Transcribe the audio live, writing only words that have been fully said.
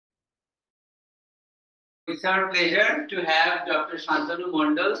It's our pleasure to have Dr. Shantanu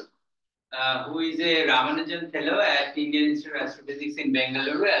Mondal, who is a Ramanujan Fellow at Indian Institute of Astrophysics in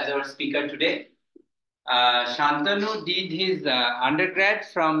Bengaluru, as our speaker today. Shantanu did his undergrad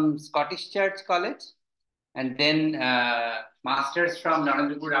from Scottish Church College, and then masters from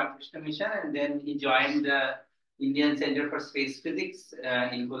Narendrapur Ramakrishna Mission, and then he joined the Indian Center for Space Physics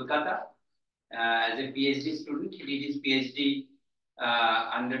in Kolkata as a PhD student. He did his PhD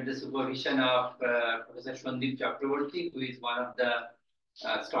under the supervision of Professor Sandeep Chakraborty, who is one of the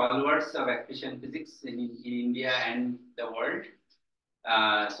stalwarts of accretion physics in India and the world.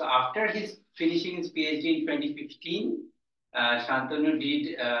 So after his finishing his PhD in 2015, Shantanu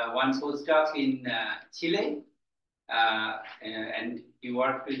did one postdoc in Chile, and he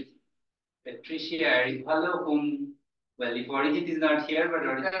worked with Patricia Arevalo, whom, well, if Arijit is not here, but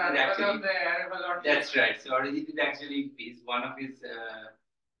Arijit is actually, that's right. So Arijit is actually, one of his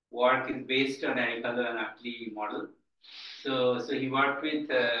work is based on Arevalo and Utley model. So he worked with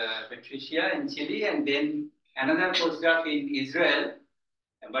Patricia in Chile, and then another postdoc in Israel.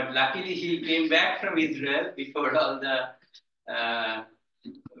 But luckily, he came back from Israel before all the,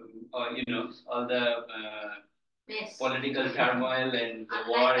 all the political turmoil and the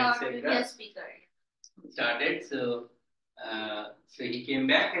war, etc. started. So he came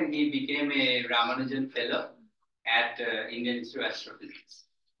back and he became a Ramanujan Fellow at Indian Institute of Astrophysics,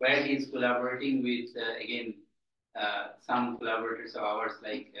 where he is collaborating with again some collaborators of ours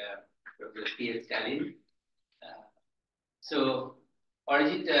like Dr. P.S. Stalin. So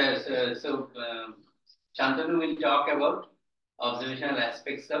Arijit, Shantanu will talk about observational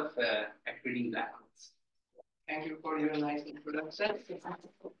aspects of accreting black holes. Thank you for your nice introduction.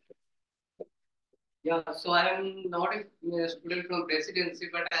 Yeah, so I am not a student from presidency,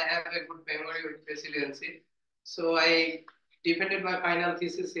 but I have a good memory with presidency. So I defended my final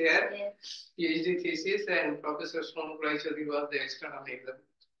thesis here, PhD thesis, and Professor Shom Roychowdhury was the external exam.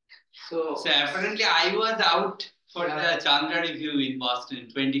 So apparently I was out for the Chandra review in Boston in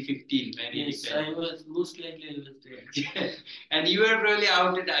 2015. Yes, I was most likely there. And you were probably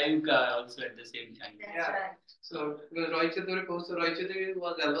out at Ayuka also at the same time. That's right. So Roychowdhury, Professor Roychowdhury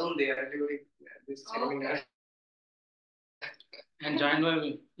was alone there during this seminar. And joined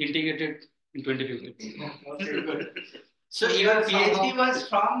by integrated in 2015. Okay. So your PhD was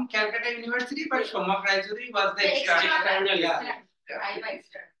from Calcutta University, but Shomak Roychowdhury was the external. Yeah.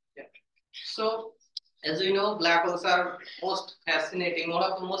 So, as we know, black holes are most fascinating, one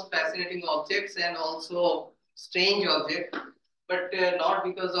of the most fascinating objects and also strange object, but not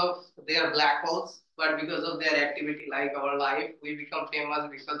because of their black holes, but because of their activity. Like our life, we become famous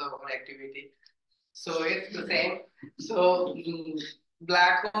because of our activity. So it's the same. So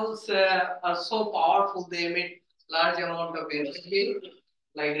black holes are so powerful; they emit large amount of energy,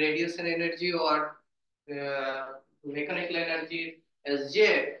 like radiation energy or mechanical energy as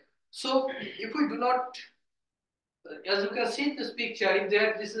J. So if we do not, as you can see in this picture, if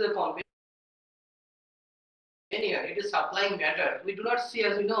this is a companion, it is supplying matter. We do not see,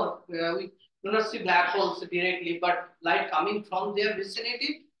 as we know, we do not see black holes directly, but light coming from their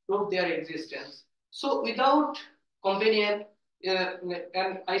vicinity prove their existence. So without companion,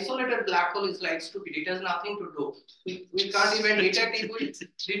 an isolated black hole is like stupid. It has nothing to do. We can't even detect if we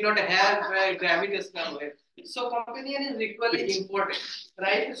did not have a gravitational wave. So companion is equally important,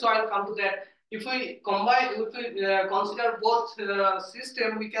 right? So I'll come to that. If we combine, if we consider both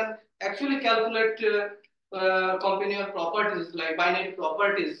system, we can actually calculate companion properties like binary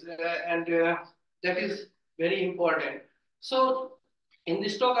properties, and that is very important. So in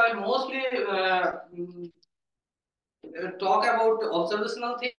this talk, I will mostly talk about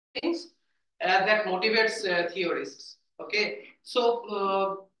observational things that motivates theorists. Okay,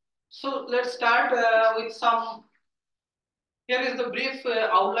 so let's start with some. Here is the brief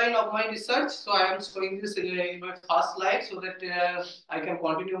outline of my research. So I am showing this in my first slide so that I can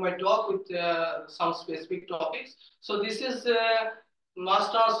continue my talk with some specific topics. So this is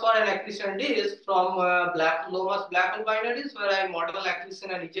mass transfer and accretion days from low mass black hole binaries, where I model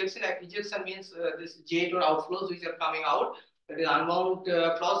accretion and ejection. Ejection means this jet or outflows which are coming out. That is unbound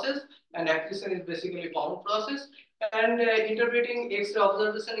process, and accretion is basically bound process. And interpreting X-ray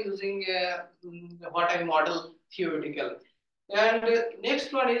observation using what I model theoretically. And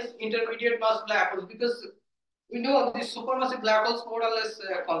next one is intermediate mass black holes, because we know these supermassive black holes more or less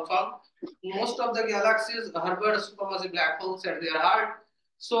confirmed. Most of the galaxies harbor supermassive black holes at their heart.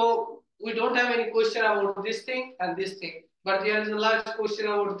 So we don't have any question about this thing and this thing. But there is a large question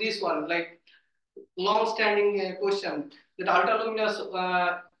about this one, like long-standing question that ultraluminous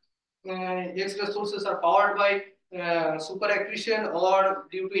X-ray sources are powered by super accretion or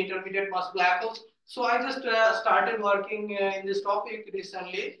due to intermediate mass black holes. So I just started working in this topic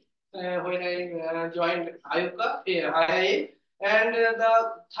recently when I joined IIA. And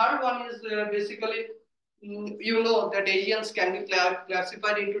the third one is basically, you know that aliens can be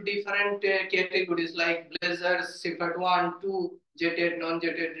classified into different categories like blazars, Sifat 1, 2, jetted,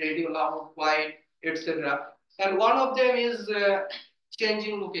 non-jetted, radio, loud, quiet, etc. And one of them is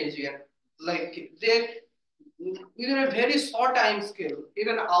changing look Asian. Like they within a very short time scale,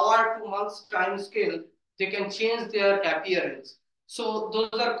 even hour to months time scale, they can change their appearance. So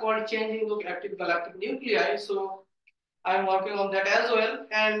those are called changing look active galactic nuclei. So I'm working on that as well.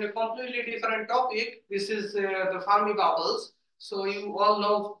 And a completely different topic. This is the Fermi bubbles. So you all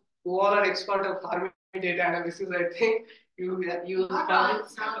know, you all are expert of Fermi data analysis. I think you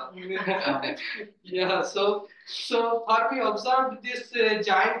yeah. So Fermi observed this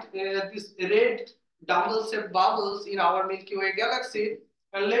giant, this red dumbbell-shaped bubbles in our Milky Way galaxy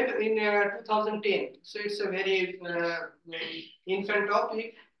late in 2010. So it's a very infant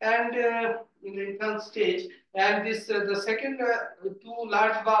topic and in the infant stage. And this the second two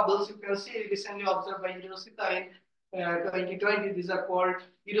large bubbles you can see recently observed by Hirosita in 2020. These are called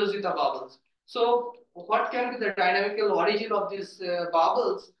Hirosita bubbles. So what can be the dynamical origin of these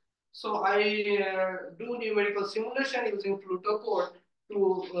bubbles? So I do numerical simulation using Pluto code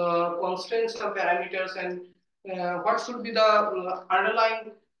to constrain some parameters and what should be the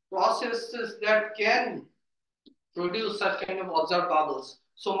underlying processes that can produce such kind of observed bubbles.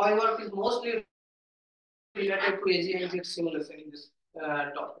 So my work is mostly related to AGI simulation in this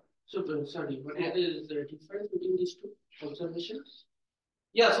topic. Super, sorry, what is the difference between these two observations?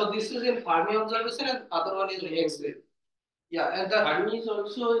 Yeah, so this is in Fermi observation and other one is in X-ray. Yeah, and the Fermi is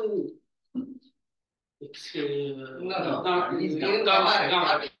also in X-ray. no, Fermi is in gamma.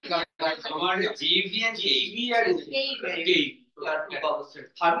 gamma. GV and GV and K. Yeah, two bubbles.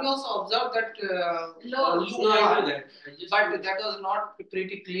 Fermi also observed that No, I know that. but that was not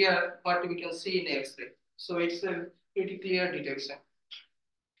pretty clear what we can see in X-ray. So it's a pretty clear detection.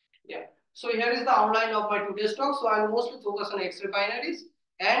 Yeah. So here is the outline of my today's talk. So I'll mostly focus on X-ray binaries,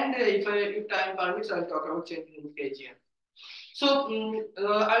 and if time permits, I'll talk about changing in KGM. So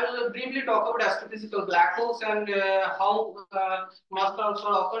I'll briefly talk about astrophysical black holes and how mass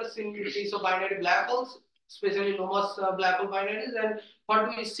transfer occurs in case of binary black holes, especially low mass black hole binaries, and what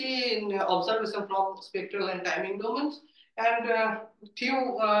do we see in observation from spectral and timing domains, and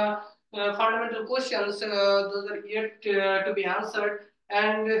few fundamental questions those are yet to be answered,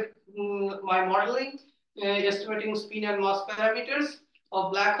 and my modeling, estimating spin and mass parameters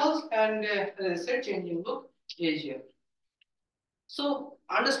of black holes, and set changing look Asia. So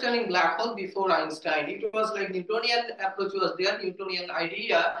understanding black hole before Einstein, it was like Newtonian approach was there, Newtonian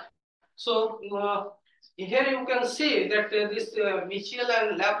idea. So here you can see that this Mitchell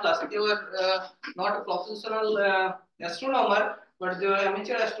and Laplace, they were not a professional astronomer, but they were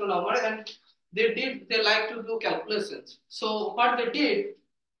amateur astronomer, and they like to do calculations. So what they did,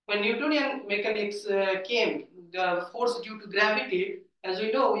 when Newtonian mechanics came, the force due to gravity, as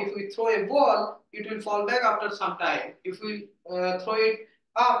we know, if we throw a ball, it will fall back after some time. If we throw it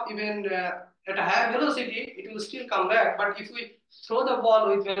up even at a higher velocity, it will still come back. But if we throw the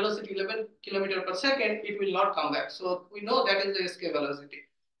ball with velocity 11 km per second, it will not come back. So we know that is the escape velocity.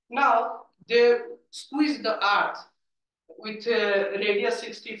 Now they squeeze the Earth with radius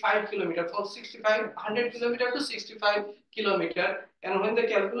 65 kilometer, from 6500 kilometer to 65 kilometer, and when they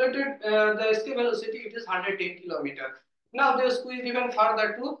calculated the escape velocity, it is 110 kilometer. Now they squeeze even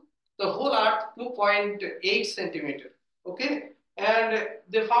further to the whole Earth 2.8 centimeter. Okay, and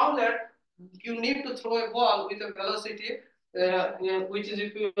they found that you need to throw a ball with a velocity which is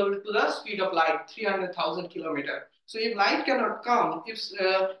equivalent to the speed of light, 300,000 kilometer. So if light cannot come, if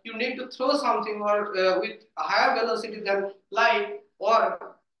you need to throw something or with a higher velocity than light,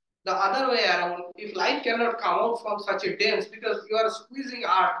 or the other way around, if light cannot come out from such a dense, because you are squeezing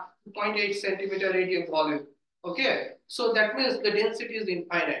Earth 0.8 centimeter radius volume. Okay, so that means the density is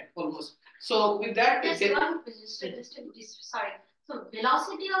infinite almost. So with that, sorry. So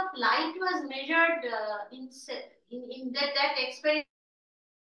velocity of light was measured in that experiment.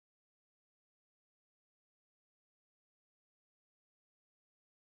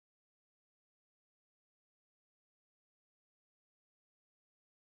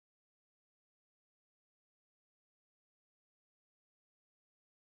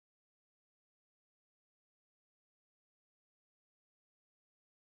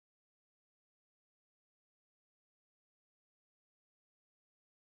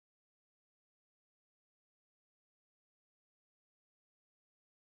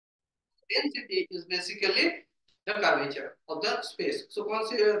 density is basically the curvature of the space. So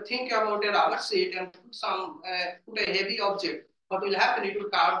once you think about a rubber sheet and put a heavy object, what will happen? It will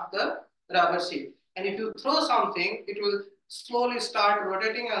carve the rubber sheet. And if you throw something, it will slowly start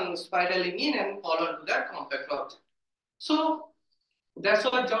rotating and spiraling in and fall onto that compact object. So that's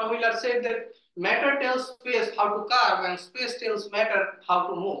what John Wheeler said, that matter tells space how to carve and space tells matter how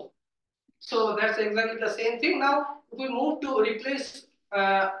to move. So that's exactly the same thing. Now, if we move to replace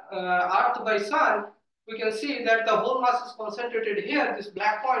Earth by Sun, we can see that the whole mass is concentrated here, this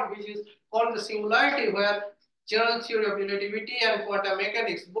black point, which is called the singularity, where general theory of relativity and quantum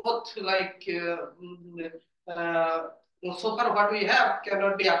mechanics, both uh, so far what we have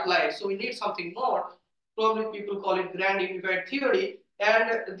cannot be applied. So we need something more. Probably people call it grand unified theory.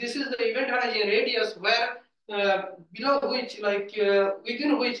 And this is the event horizon radius where below which,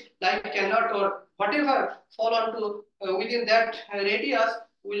 within which light cannot or whatever fall onto within that radius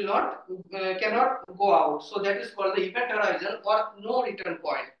will not cannot go out. So that is called the event horizon or no return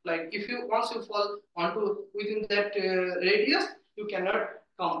point. Like if you once you fall onto within that radius, you cannot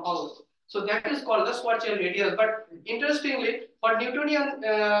come out. So that is called the Schwarzschild radius. But interestingly, for Newtonian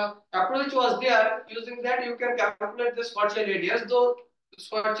approach was there. Using that, you can calculate the Schwarzschild radius. Though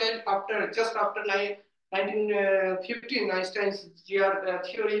Schwarzschild just after 1915, Einstein's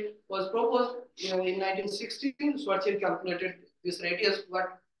theory was proposed in 1916. Schwarzschild calculated this radius,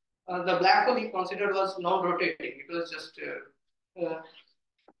 but the black hole he considered was non-rotating. It was just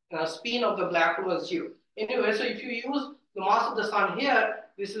spin of the black hole was zero. Anyway, so if you use the mass of the sun here,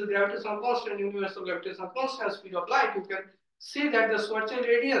 this is gravitational constant, universal gravitational constant, speed of light, you can see that the Schwarzschild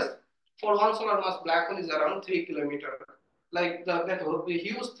radius for one solar mass black hole is around 3 kilometers. Like the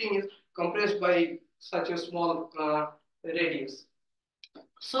huge thing is compressed by such a small radius.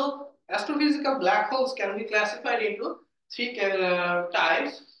 So astrophysical black holes can be classified into three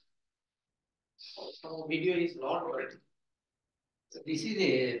types. Video is not working. So this is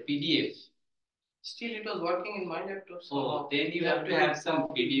a PDF. Still, it was working in my laptop. So oh, then you have to have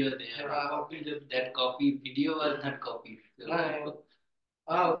some video there. That copy video was not copied. So.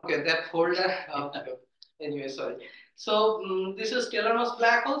 Okay, that folder. Anyway, sorry. So this is stellar mass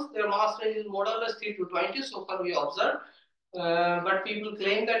black holes. Their mass range is more or less 3 to 20. So far we observed, but people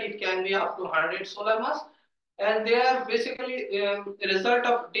claim that it can be up to 100 solar mass, and they are basically a result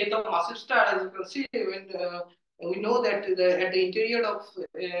of death of massive star. As you can see, when we know that at the interior of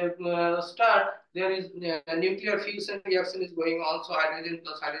star there is nuclear fusion reaction is going on. So hydrogen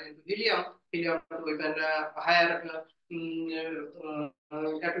plus hydrogen to helium, helium to even higher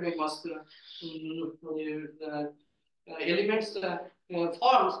atomic mass elements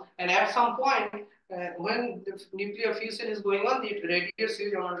forms, and at some point when the nuclear fusion is going on, it radiates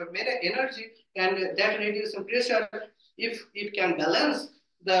huge amount of energy, and that radiation pressure, if it can balance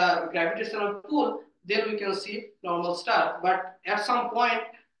the gravitational pull, then we can see normal star. But at some point,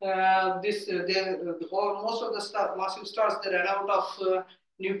 most of the massive stars, they run out of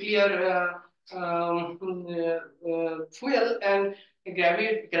nuclear fuel, and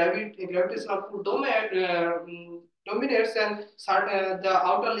gravitational pull dominates, and the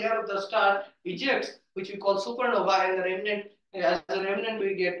outer layer of the star ejects, which we call supernova, and the remnant, as a remnant,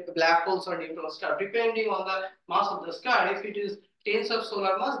 we get black holes or neutron star, depending on the mass of the star. If it is tens of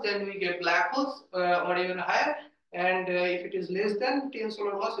solar mass, then we get black holes or even higher, and if it is less than 10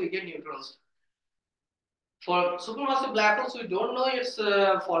 solar mass, we get neutrons. For supermassive black holes, we don't know its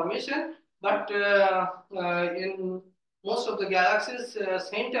formation, but in most of the galaxies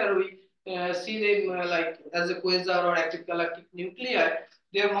center, we see them like as a quasar or active galactic nuclei.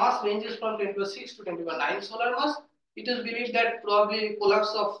 Their mass ranges from 10⁻⁶ to 10⁻⁹ solar mass. It is believed that probably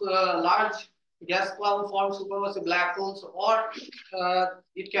collapse of large gas cloud forms supermassive black holes, or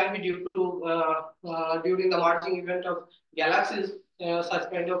it can be due to during the merging event of galaxies, such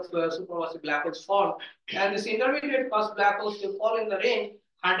kind of supermassive black holes form. And this intermediate mass black holes will fall in the range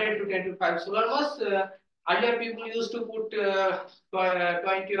 100 to 10 to 5 solar mass. Earlier, people used to put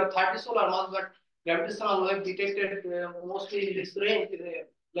 20 or 30 solar mass, but gravitational wave detected mostly in this range,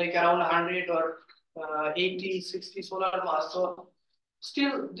 like around 100 or 80, 60 solar mass. So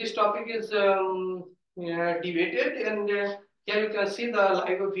still, this topic is debated, and here you can see the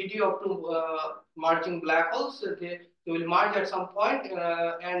live video of two merging black holes. They will merge at some point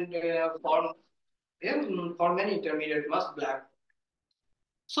and form an intermediate mass black.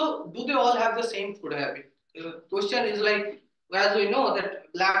 So, do they all have the same food habit? The question is like, as we know that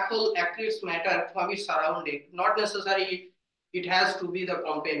black hole accretes matter from its surrounding. Not necessarily it has to be the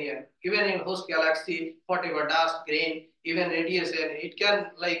companion. Even in host galaxy, whatever dust, grain, even radiation, it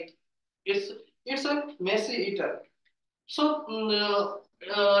can like it's a messy eater. So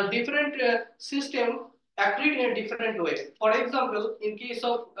different system accrete in a different way. For example, in case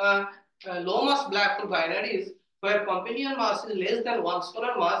of low mass black hole binaries where companion mass is less than 1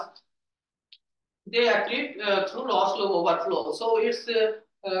 solar mass, they accrete through loss slope overflow. So its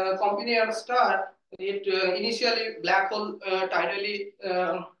companion star, it initially black hole tidally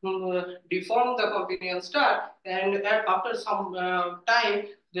deform the companion star, and after some time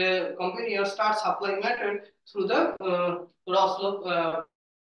the companion star supply matter through the loss slope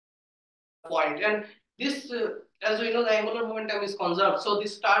point. And this as we know, the angular momentum is conserved, so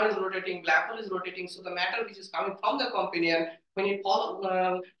this star is rotating, black hole is rotating, so the matter which is coming from the companion, when it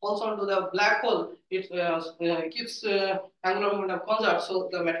falls onto the black hole, it keeps angular momentum conserved, so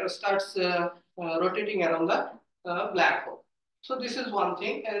the matter starts rotating around the black hole. So this is one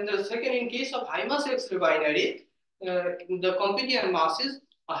thing. And the second, in case of high mass X-ray binary, the companion mass is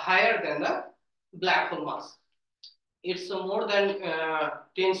higher than the black hole mass. It's more than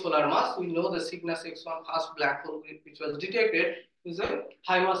 10 solar mass. We know the Cygnus X1 first black hole which was detected is a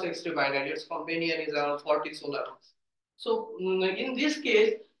high mass X-ray binary. Its companion is around 40 solar mass. So in this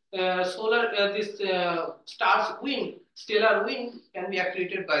case, this star's wind, stellar wind, can be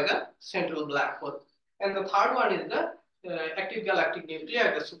accreted by the central black hole. And the third one is the active galactic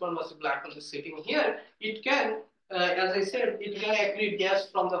nuclei. The supermassive black hole is sitting here. It can, as I said, it can accrete gas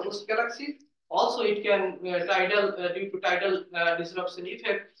from the host galaxy. Also, it can due to tidal disruption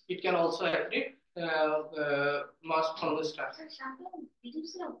effect, it can also accrete mass from the star. So, Shantanu, did you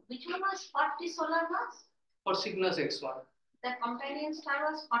say which one was 40 solar mass? For Cygnus X1. The companion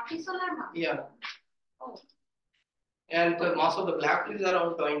star was 40 solar mass? Yeah. Oh. And the mass of the black hole is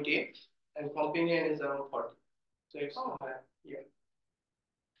around 20, and companion is around 40. So it's yeah.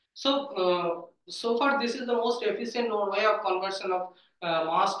 So so far this is the most efficient way of conversion of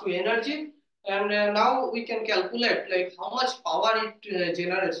mass to energy. And now we can calculate like how much power it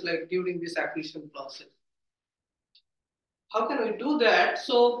generates like during this accretion process. How can we do that?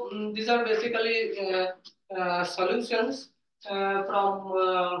 So these are basically solutions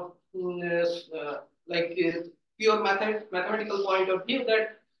from like pure mathematical point of view,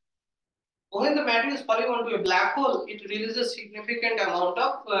 that when the matter is falling onto a black hole, it releases significant amount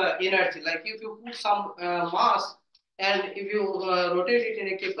of energy. Like if you put some mass and if you rotate it in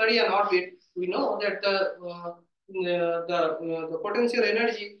a Keplerian orbit, we know that the potential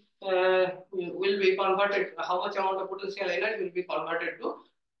energy will be converted. How much amount of potential energy will be converted to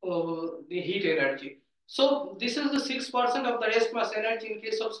the heat energy. So this is the 6% of the rest mass energy. In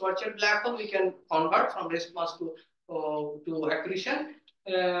case of Schwarzschild black hole, we can convert from rest mass to accretion.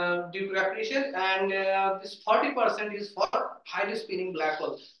 Due to accretion, and this 40% is for highly spinning black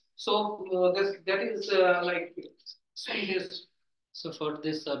hole. So that is like speed. So for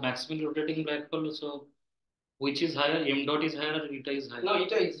this maximum rotating black hole, so which is higher, m dot is higher or eta is higher? No,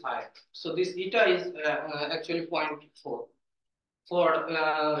 eta is higher. So this eta is actually 0.4.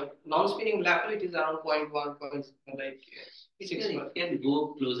 For non-spinning black hole, it is around 0.1, like it can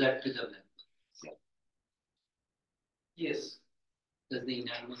go closer to the black hole. Yeah. Yes. Because the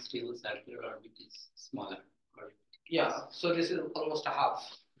innermost stable circular orbit is smaller. Yeah, so this is almost a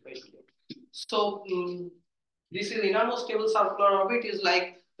half. Basically. So this is innermost stable circular orbit is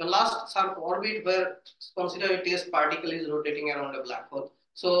like the last orbit where consider a test particle is rotating around a black hole.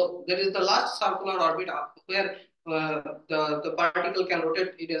 So there is the last circular orbit where the particle can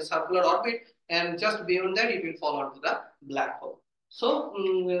rotate in a circular orbit, and just beyond that it will fall onto the black hole. So,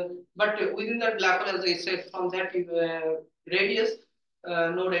 but within that black hole, as I said, from that radius,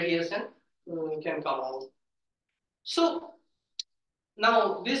 no radiation can come out. So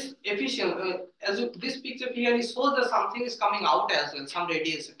now this efficient, this picture clearly shows that something is coming out as well, some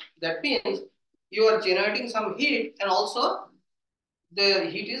radiation. That means you are generating some heat, and also the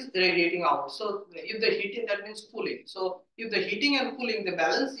heat is radiating out. So if the heating, that means cooling. So if the heating and cooling, they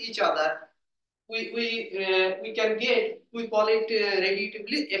balance each other, we can get, we call it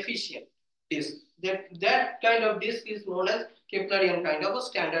radiatively efficient disk. That kind of disk is known as Keplerian kind of a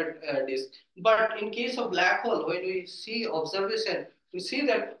standard disk. But in case of black hole, when we see observation, we see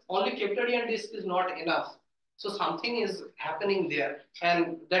that only Keplerian disk is not enough. So something is happening there,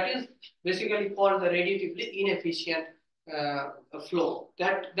 and that is basically called the radiatively inefficient flow.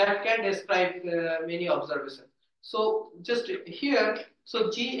 That can describe many observations. So just here, so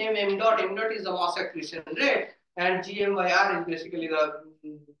m dot is the mass accretion rate, and Gm by R is basically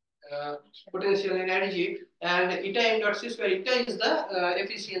the potential energy, and eta m dot c square, eta is the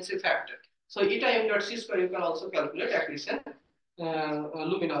efficiency factor. So eta m dot c square, you can also calculate accretion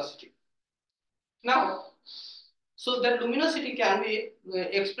luminosity. Now, so that luminosity can be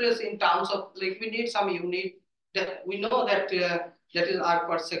expressed in terms of, like, we need some unit that we know that that is arc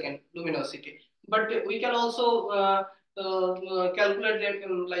per second luminosity. but we can also calculate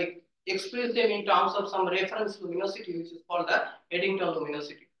them, like express them in terms of some reference luminosity, which is called the Eddington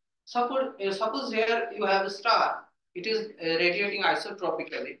luminosity. Suppose here you have a star, it is radiating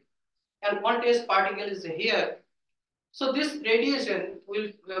isotropically, and one test particle is here. So this radiation will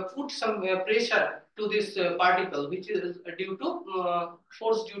put some pressure to this particle, which is due to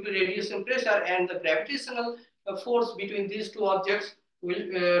force due to radiation pressure, and the gravitational force between these two objects will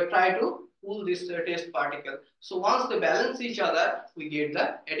try to pull this test particle. So once they balance each other, we get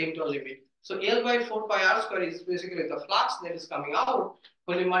the Eddington limit. So L by 4 pi r square is basically the flux that is coming out.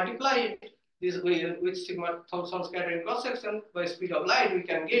 When we multiply it this with sigma Thomson scattering cross section by speed of light, we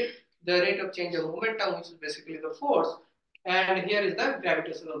can get the rate of change of momentum, which is basically the force, and here is the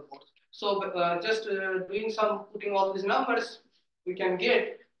gravitational force. So just doing some putting all these numbers, we can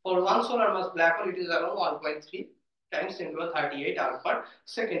get for one solar mass black hole, it is around 1.3 times 10^38 hours per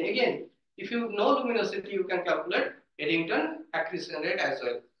second. Again, if you know luminosity, you can calculate Eddington accretion rate as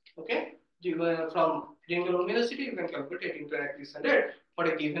well. Okay, from Eddington luminosity, you can calculate Eddington accretion rate for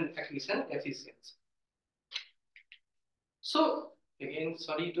a given accretion efficiency. So again,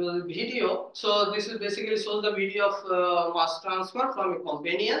 sorry to the video. So this is basically shows the video of mass transfer from a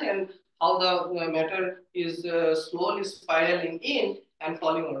companion and how the matter is slowly spiraling in and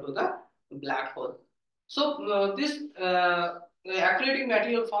falling onto the black hole. So this accreting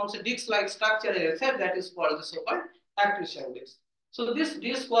material forms a disc-like structure, as I said, that is called the so-called accretion disc. So this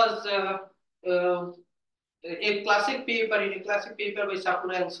disc was a classic paper by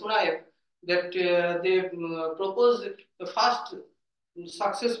Sakura and Sunaev, that they proposed the first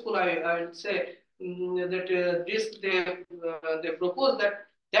successful, I would say, that this they proposed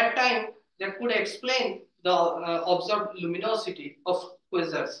that time that could explain the observed luminosity of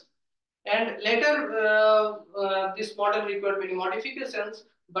quasars. And later, this model required many modifications,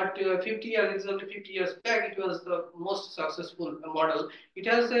 but 50 years, exactly 50 years back, it was the most successful model. It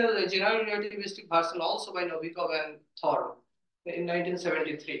has a general relativistic version also by Novikov and Thorne in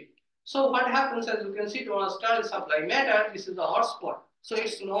 1973. So what happens, as you can see, to a star supply matter, this is the hotspot. So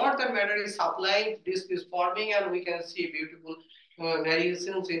it's not that matter is supplying, disk is forming, and we can see beautiful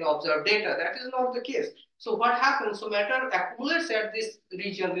variations in observed data. That is not the case. So what happens? So matter accumulates at this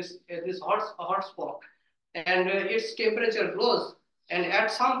region, this hot spot, and its temperature grows. And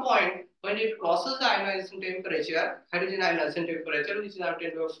at some point, when it crosses the ionization temperature, hydrogen ionization temperature, which is around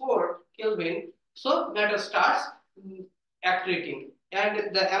 10^4 Kelvin, so matter starts accreting.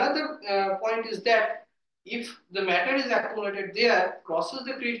 And the another point is that if the matter is accumulated there, crosses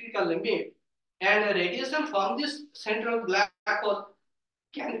the critical limit, and the radiation from this central black hole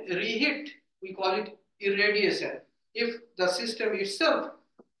can reheat, we call it irradiation. If the system itself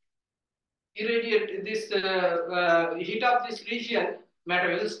irradiate this heat up this region,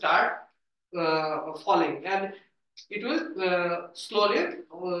 matter will start falling, and it will slowly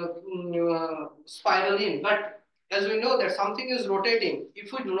spiral in. But as we know that something is rotating,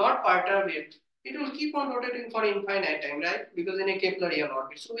 if we do not perturb it, it will keep on rotating for infinite time, right? Because in a Keplerian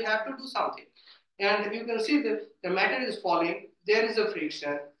orbit, so we have to do something. And you can see that the matter is falling, there is a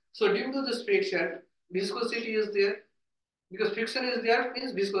friction. So due to this friction, viscosity is there. Because friction is there,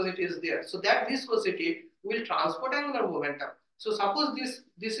 means viscosity is there. So that viscosity will transport angular momentum. So suppose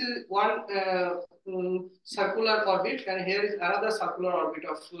this is one circular orbit, and here is another circular orbit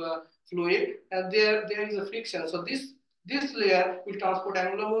of fluid, and there is a friction. So this layer will transport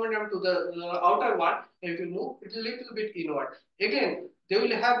angular momentum to the outer one, and it will move it a little bit inward. Again, they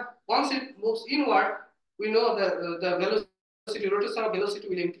will have, once it moves inward, we know the velocity, rotational velocity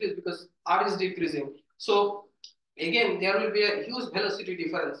will increase because r is decreasing. So again, there will be a huge velocity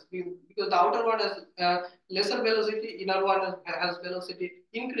difference because the outer one has lesser velocity, inner one has velocity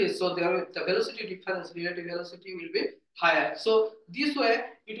increase. So the velocity difference, relative velocity, will be higher. So this way,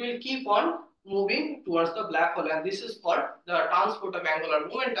 it will keep on moving towards the black hole, and this is called the transport of angular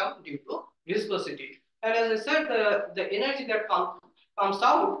momentum due to viscosity. And as I said, the energy that comes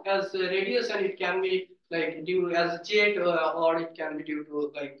out as radiation, it can be like due as jet, or it can be due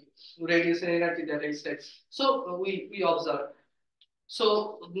to like radiation energy that I said. So we observe.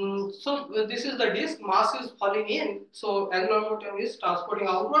 So this is the disk. Mass is falling in. So angular momentum is transporting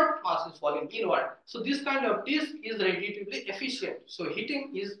outward. Mass is falling inward. So this kind of disk is relatively efficient. So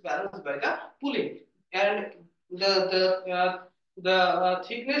heating is balanced by the pulling, and the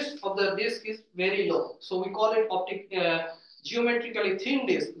thickness of the disk is very low. So we call it geometrically thin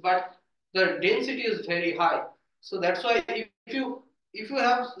disk, but the density is very high. So that's why if you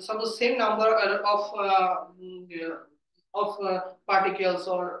have suppose same number of particles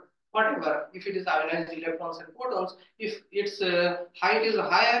or whatever, if it is ionized electrons and photons, if its height is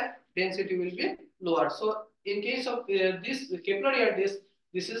higher, density will be lower. So in case of this capillary disk,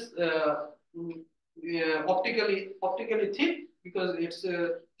 this is optically thick because its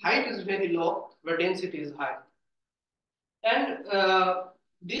height is very low, but density is high. And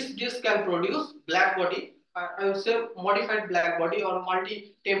this disk can produce black body. I would say modified black body or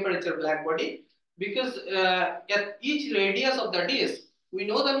multi-temperature black body, because at each radius of the disk, we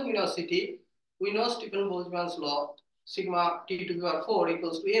know the luminosity, we know Stephen Boltzmann's law, sigma T to the power 4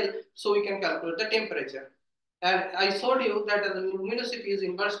 equals to L, so we can calculate the temperature. And I showed you that the luminosity is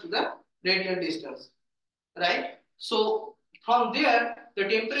inverse to the radial distance, right? So from there, the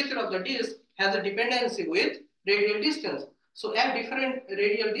temperature of the disk has a dependency with radial distance. So at different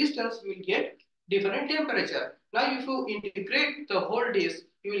radial distance, we will get different temperature. Now, if you integrate the whole disk,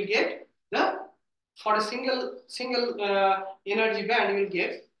 you will get the, for a single energy band, you will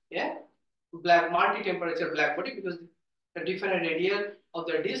get a multi-temperature black body, because the different radial of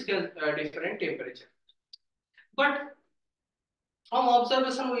the disk has a different temperature. But from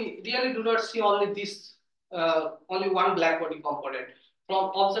observation, we really do not see only this, only one black body component.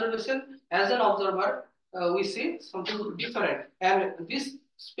 From observation, as an observer, we see something different, and this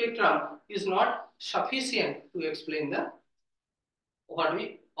spectrum is not sufficient to explain the what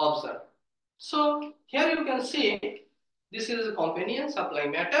we observe. So here you can see this is a companion supply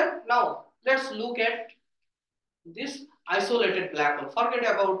matter. Now let's look at this isolated black hole.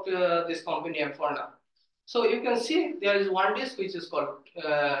 Forget about this companion for now. So you can see there is one disk which is called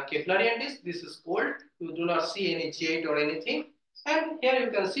Keplerian disk. This is cold. You do not see any jet or anything. And here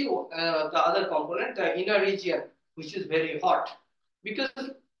you can see the other component, the inner region, which is very hot. Because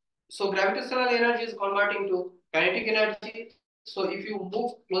so gravitational energy is converting to kinetic energy. So if you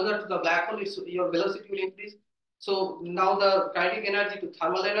move closer to the black hole, your velocity will increase. So now the kinetic energy to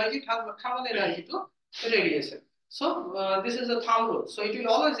thermal energy, thermal energy to radiation. So this is a thumb rule. So it will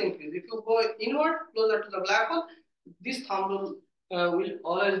always increase. If you go inward, closer to the black hole, this thumb rule will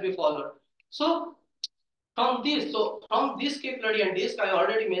always be followed. So from this Keplerian disk, I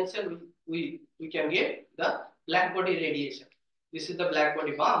already mentioned we can get the black body radiation. This is the black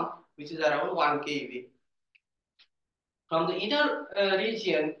body bump, which is around 1 keV. From the inner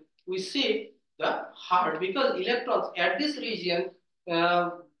region, we see the hard, because electrons at this region,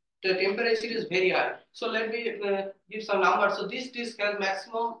 the temperature is very high. So let me give some numbers. So this disk has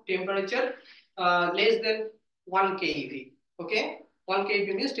maximum temperature less than 1 keV. Okay, 1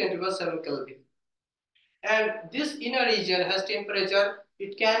 keV means 10 to the 7 Kelvin. And this inner region has temperature.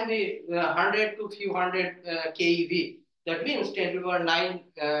 It can be 100 to few hundred keV. That means 10 to the 9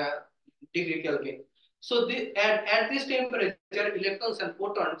 degree Kelvin. So at this temperature, electrons and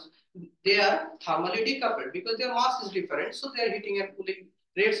photons, they are thermally decoupled because their mass is different. So their heating and cooling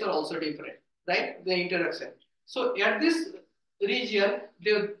rates are also different, right? The interaction. So at this region,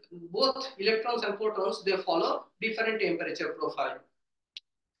 both electrons and photons, they follow different temperature profile.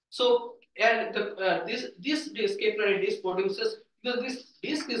 So and this disk, Keplerian disk, produces, because this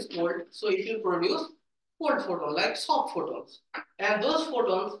disk is cold, so it will produce cold photons, like soft photons. And those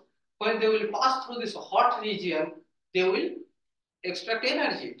photons, when they will pass through this hot region, they will extract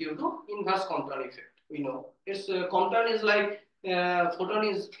energy due to inverse Compton effect. We know it's Compton is like photon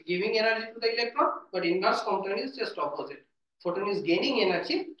is giving energy to the electron, but inverse Compton is just opposite. Photon is gaining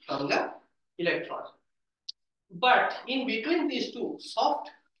energy from the electron. But in between these two, soft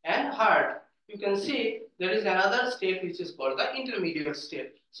and hard, you can see there is another state which is called the intermediate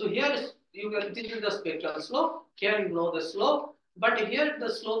state. So here is, this is the spectral slope. Here you know the slope, but here the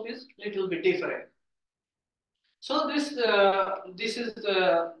slope is little bit different. So this is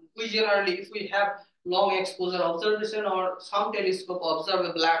we generally, if we have long exposure observation or some telescope observe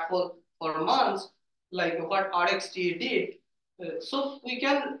a black hole for months, like what RXT did, so we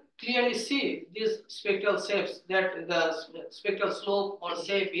can clearly see these spectral shapes, that the spectral slope or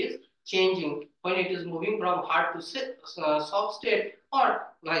shape is changing when it is moving from hard to soft state or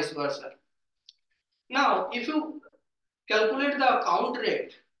vice versa. Now, if you calculate the count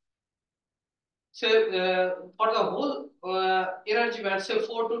rate, say for the whole energy band, say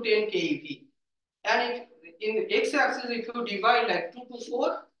 4 to 10 keV, and if in the x-axis, if you divide like 2 to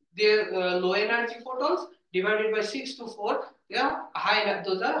 4, they're low energy photons, divided by 6 to 4, they are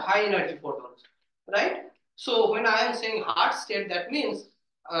those are high energy photons, right? So when I am saying hard state, that means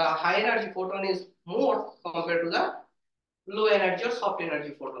high energy photon is more compared to the low energy or soft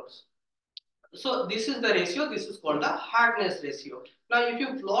energy photons. So this is the ratio. This is called the hardness ratio. Now, if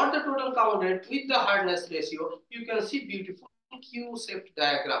you plot the total count rate with the hardness ratio, you can see beautiful Q-shaped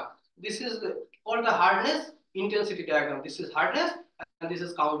diagram. This is called the hardness intensity diagram. This is hardness and this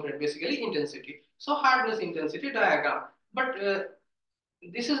is count rate, basically intensity. So hardness intensity diagram. But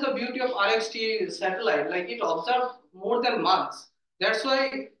this is the beauty of RXT satellite. Like it observed more than months. That's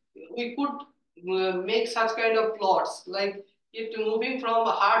why we could make such kind of plots, like it moving from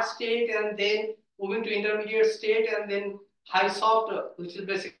a hard state and then moving to intermediate state and then high soft, which is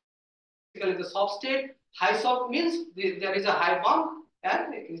basically the soft state. High soft means there is a high bump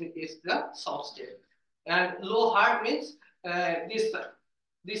and it's the soft state. And low hard means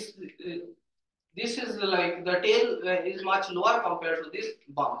this this is like the tail is much lower compared to this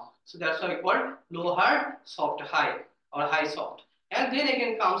bump. So that's why called low hard, soft high or high soft. And then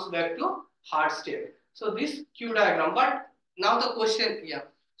again comes back to hard state. So this Q diagram. But now the question, yeah.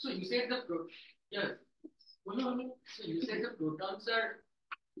 So you said yeah. No. So you said the protons are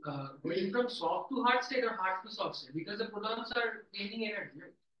going from soft to hard state or hard to soft state because the protons are gaining energy.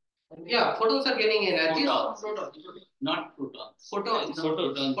 Right? Yeah, photons are getting energy. Photons. Not protons.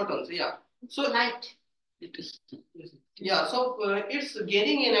 Photons, yeah. So Light. It is. yeah, so it's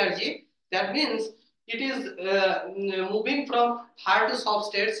gaining energy. That means it is moving from hard to soft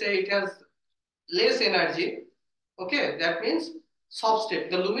state. Say it has less energy. Okay, that means soft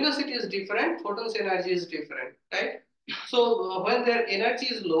state. The luminosity is different. Photons energy is different, right? So when their energy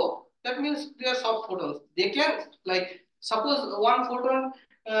is low, that means they are soft photons. They can, like, suppose one photon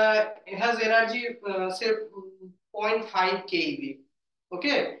has energy say 0.5 keV.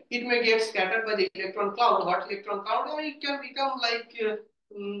 Okay, it may get scattered by the electron cloud, hot electron cloud, or it can become like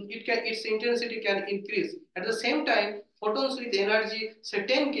its intensity can increase. At the same time, photons with energy say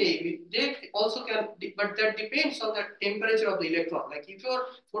 10 keV, they also can, but that depends on the temperature of the electron. Like if your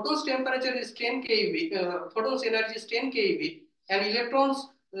photon's temperature is 10 keV, photon's energy is 10 keV, and electrons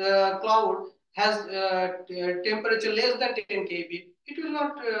cloud has temperature less than 10 keV, it will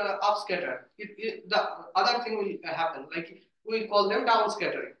not upscatter. The other thing will happen. Like we call them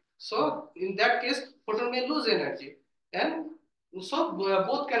downscattering. So in that case, photon may lose energy, and so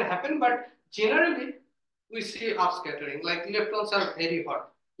both can happen. But generally, we see upscattering. Like electrons are very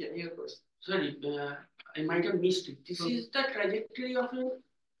hot. Yeah, your question. Sorry, I might have missed it. This is the trajectory of a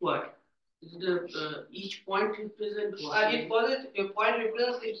what? Is the each point represent what? It point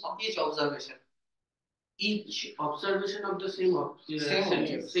represents each observation. Each observation of the same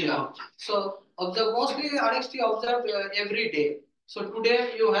object. Same object. So mostly RXT observed every day. So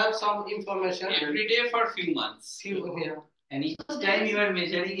today you have some information. Every day for few months. Yeah. And each time you are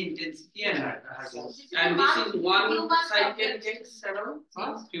measuring intensity and heart. And this is one cycle takes around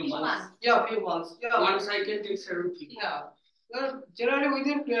Few months. Yeah, few months. Yeah. one cycle takes around few. Yeah. Well, generally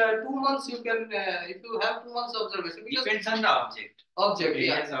within 2 months you can, if you have 2 months observation. Depends on the object. Object, Okay,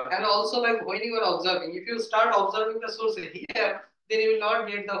 yeah. yes, okay. And also like when you are observing, if you start observing the source here, then you will not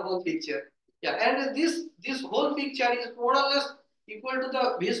get the whole picture. Yeah, and this whole picture is more or less equal to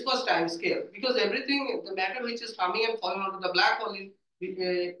the viscous time scale, because everything, the matter which is coming and falling onto the black hole is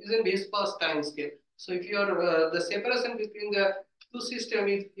in viscous time scale. So if your the separation between the two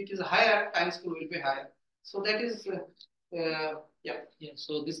systems, it is higher, time scale will be higher. So that is yeah. Yeah.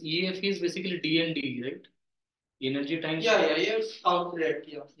 So this EF is basically D and D, right? Energy times. Yeah, yes, calculate,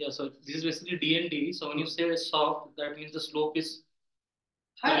 yeah. Yeah. So this is basically D and D. So when you say soft, that means the slope is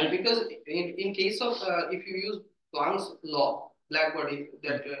Higher, because in case of if you use Planck's law, black body,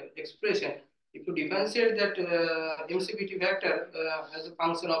 that expression, if you differentiate that emissivity vector as a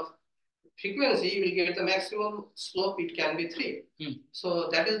function of frequency, you will get the maximum slope. It can be 3. So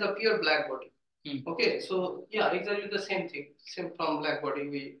that is the pure black body. Okay, so yeah, exactly the same thing. Same from black body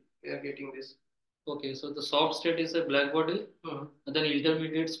we are getting this. Okay. So the soft state is a black body, and then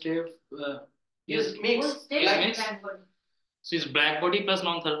intermediate state Is Whole mixed. state Like, is black body. so it's black body plus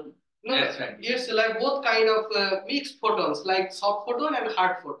non-thermal. no, That's right. it's like both kind of mixed photons, like soft photon and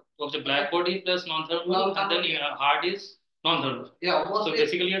hard photon. Okay, black body plus non-thermal, Non-thermal. and then hard is non-thermal. Yeah, So mostly.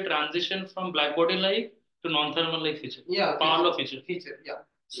 basically a transition from black body like to non-thermal like feature. Yeah, Power law feature. yeah.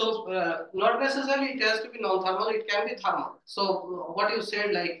 So not necessarily it has to be non-thermal, it can be thermal. So what you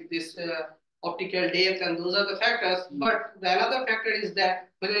said, like this optical depth, and those are the factors. But the another factor is that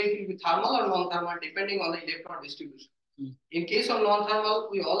whether it will be thermal or non-thermal, depending on the electron distribution. In case of non-thermal,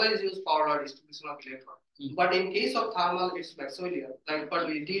 we always use power law distribution of electron. But in case of thermal, it's Maxwellian, like what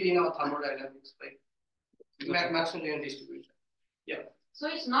we did in our thermodynamics, like Maxwellian distribution. Yeah. So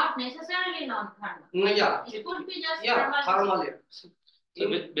it's not necessarily non-thermal. No, yeah. It could be just Yeah, thermal. Yeah. So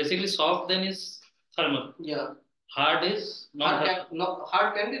basically soft then is thermal. Yeah. Hard is non-thermal.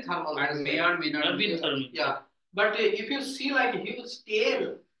 Hard can be thermal. And may or may not Not be. be thermal. Yeah, but if you see like huge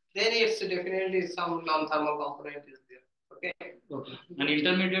tail, then it's definitely some non-thermal component is there. Okay. Okay. And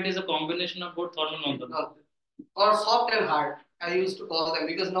intermediate is a combination of both thermal and non-thermal. Or soft and hard, I used to call them,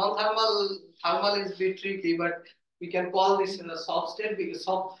 because non-thermal, thermal is a bit tricky, but We can call this in a soft state because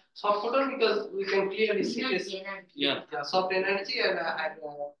soft photon because we can clearly see this. Yeah. Soft energy and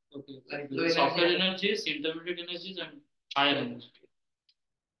Okay. like The low softer energy. energies, intermediate energies, and higher energy.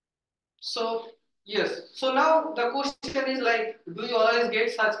 So yes. So now the question is like, do you always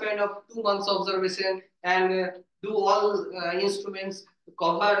get such kind of 2 months observation and do all instruments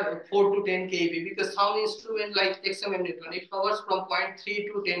cover 4 to 10 keV? Because some instrument like XMM Newton, it covers from zero point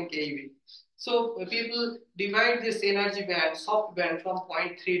 0.3 to 10 keV. So people divide this energy band, soft band from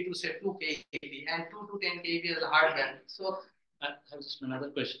 0.3 to say 2 keV and 2 to 10 keV is hard band. So I have just another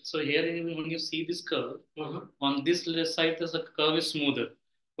question. So here, when you see this curve, on this left side, the curve is smoother.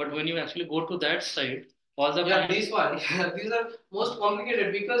 But when you actually go to that side, all the yeah, this one, these are most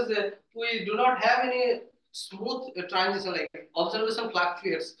complicated because we do not have any smooth transition. Like observation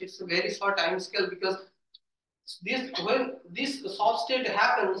fluctuates. It's a very short time scale because this when this soft state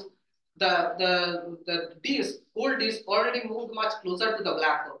happens, the disk whole disk already moved much closer to the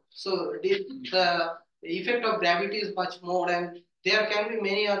black hole. So the effect of gravity is much more, and there can be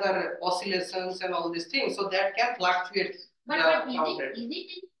many other oscillations and all these things. So that can fluctuate. But is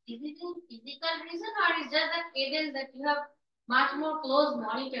it in physical reason or is just the cadence that you have much more close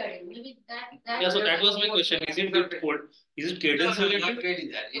monitoring? Maybe that. Yeah, so that was my question. Is it is it cadence No, related? not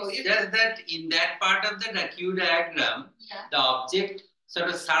really that. It's just that in that part of the Q diagram, the object sort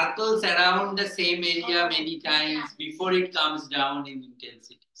of circles around the same area many times before it comes down in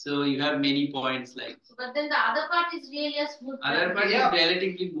intensity. So you have many points like. But then the other part is really a smooth. Other part is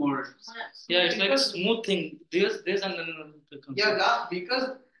relatively more. Yeah, it's like a smooth thing. There's another. Yeah, that's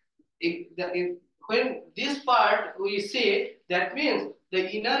because when this part we say, that means the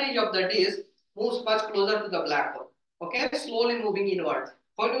inner edge of the disk moves much closer to the black hole. Okay, slowly moving inward.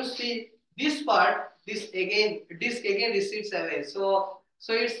 When you see this part, disk again recedes away. So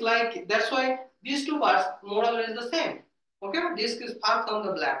it's like that's why these two parts more or less the same. Okay, disk is far from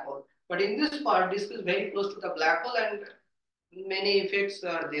the black hole, but in this part, disk is very close to the black hole, and many effects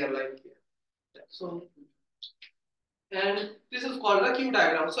are there like here. So. And this is called the Q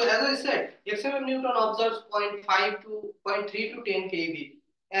diagram. So as I said, XMM Newton observes 0.5 to 0.3 to 10 keV,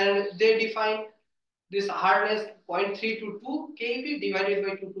 and they define this hardness 0.3 to 2 keV divided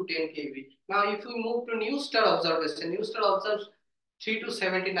by 2 to 10 keV. Now if we move to New Star observation, New Star observes 3 to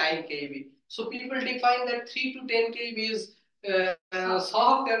 79 keV. So people define that 3 to 10 keV is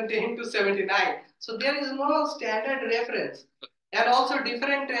soft and 10 to 79. So there is no standard reference, and also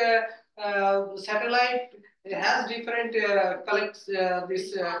different satellite has different collects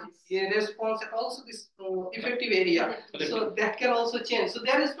this response and also this effective area. So that can also change. So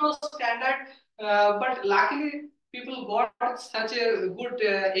there is no standard, but luckily people got such a good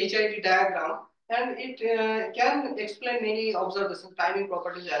HID diagram, and it can explain many observation timing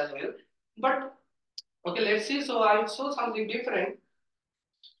properties as well. But okay, let's see. So I saw something different.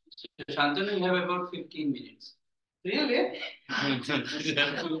 Shantanu, you have about 15 minutes. Really?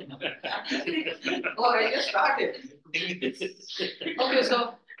 Oh, I just started. Okay,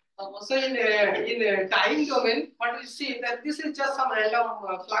 so in time domain, what we see that this is just some random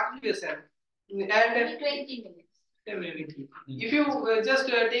fluctuation, and 20 minutes. if you just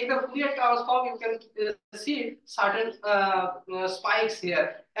take the Fourier transform, you can see certain spikes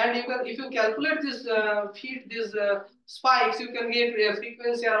here, and you can, if you calculate this feed these spikes, you can get a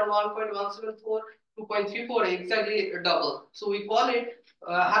frequency around 1.174, 2.34, exactly double. So we call it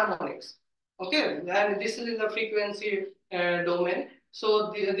harmonics. Okay, and this is in the frequency domain.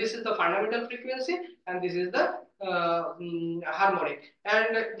 So this is the fundamental frequency, and this is the harmonic,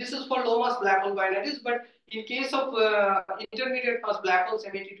 and this is for low mass black hole binaries. But in case of intermediate mass black holes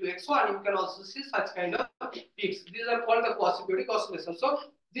M82X1, you can also see such kind of peaks. These are called the quasi-periodic oscillations. So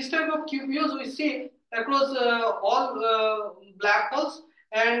this type of QPOs we see across all black holes,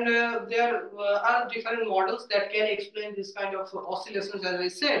 and there are different models that can explain this kind of oscillations. As I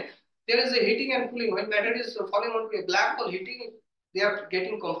said, there is a heating and cooling. When matter is falling onto a black hole, heating, they are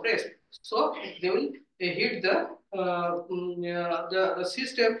getting compressed, so they will hit the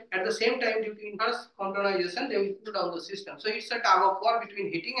system. At the same time, due to inverse quantization, they will cool down the system. So it's a tug of war between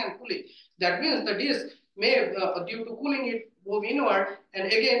heating and cooling. That means the disk may, due to cooling, it move inward, and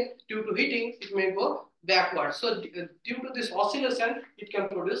again due to heating, it may go backward. So due to this oscillation, it can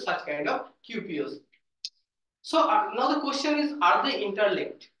produce such kind of QPOs. So now the question is, are they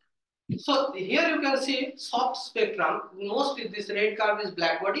interlinked? So here you can see soft spectrum. Mostly this red curve is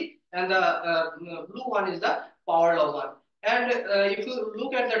black body, and the blue one is the power law one. And if you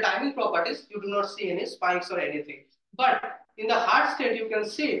look at the timing properties, you do not see any spikes or anything. But in the hard state, you can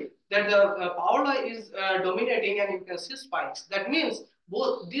see that the power law is dominating, and you can see spikes. That means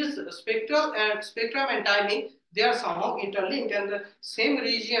both this spectrum and timing, they are somehow interlinked, and the same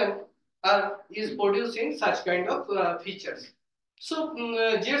region is producing such kind of features. So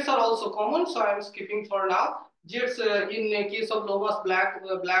jets are also common, so I am skipping for now. Jets in case of low mass black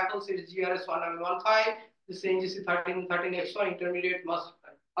holes, it is GRS 1915. This NGC 13X1 intermediate mass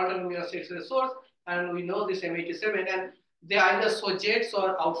ultra-luminous X-ray source, and we know this M87, and they either show jets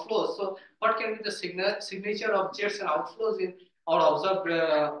or outflows. So what can be the signature of jets and outflows in our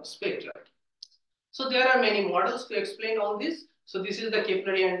observed spectra? So there are many models to explain all this. So this is the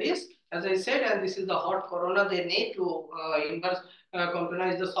Keplerian disk, as I said, and this is the hot corona they need to inverse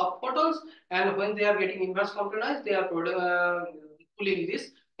comptonized the soft photons, and when they are getting inverse comptonized, they are pulling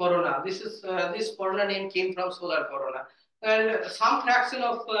this corona. This corona name came from solar corona, and some fraction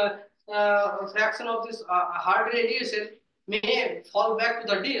of this hard radiation may fall back to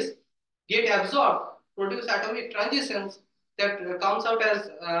the disk, get absorbed, produce atomic transitions that comes out as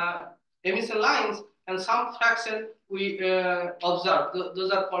emission lines, and some fraction we observe.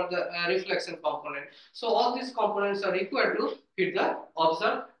 Those are called the reflection component. So all these components are required to fit the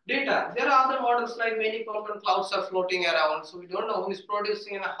observed data. There are other models like many quantum clouds are floating around, so we don't know who is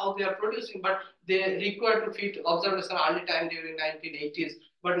producing and how they are producing, but they require to fit observation early time during 1980s.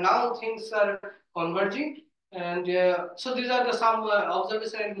 But now things are converging, and so these are the some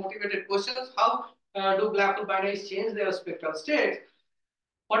observation and motivated questions. How do black hole binaries change their spectral state?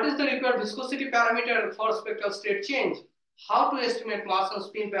 What is the required viscosity parameter for spectral state change? How to estimate mass and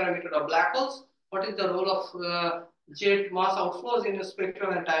spin parameter of black holes? What is the role of jet mass outflows in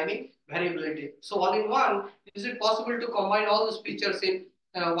spectral and timing variability? So all in one, is it possible to combine all these features in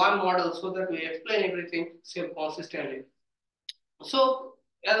one model so that we explain everything same consistently? So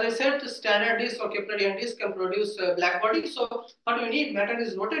as I said, the standard disk or Keplerian disk can produce black body. So what we need, matter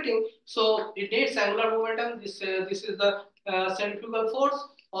is rotating, so it needs angular momentum. This is the centrifugal force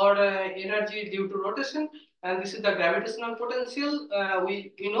or energy due to rotation, and this is the gravitational potential.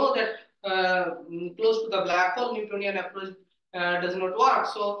 We know that close to the black hole, Newtonian approach does not work.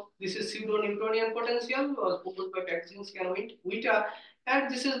 So this is pseudo Newtonian potential was proposed by Kaczynski and Witta, and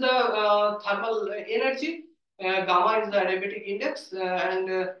this is the thermal energy. Gamma is the adiabatic index, and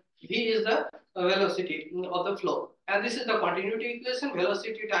v is the velocity of the flow. And this is the continuity equation: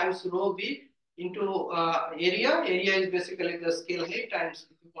 velocity times rho v into area. Area is basically the scale height times,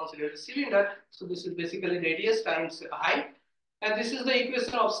 if you consider a cylinder. So this is basically radius times height. And this is the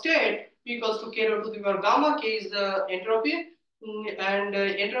equation of state: P equals to k rho to the power gamma. K is the entropy, and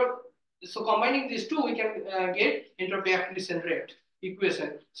entropy. So combining these two, we can get entropy accretion rate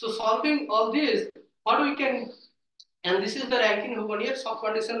equation. So solving all this, what we can, and this is the Rankine-Hugoniot soft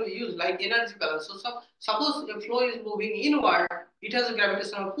condition we use, like energy balance. So suppose the flow is moving inward, it has a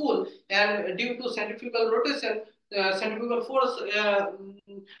gravitational pull, and due to centrifugal rotation, centrifugal force,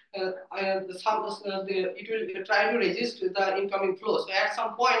 it will try to resist the incoming flow. So at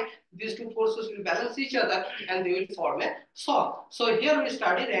some point, these two forces will balance each other, and they will form a shock. So here we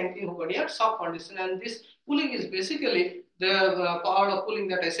study Rankine-Hugoniot soft condition, and this pulling is basically the power of pulling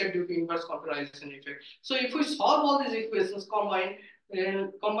that I said due to inverse comptonization effect. So if we solve all these equations combinedly,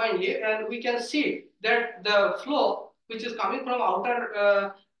 and we can see that the flow which is coming from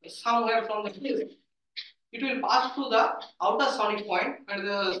outer somewhere from the field, it will pass through the outer sonic point, and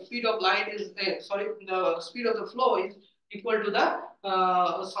the speed of light is the speed of the flow is equal to the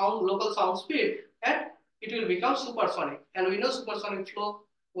local sound speed, and it will become supersonic. And we know supersonic flow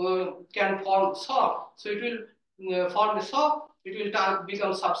can form shock, so it will form a shock. It will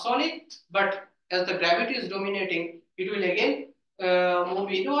become subsonic, but as the gravity is dominating, it will again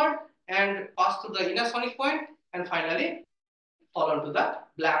move inward and pass through the inner sonic point, and finally fall onto the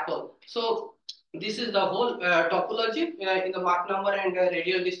black hole. So this is the whole topology in the Mach number and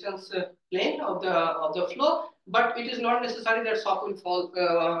radial distance plane of the flow. But it is not necessary that shock will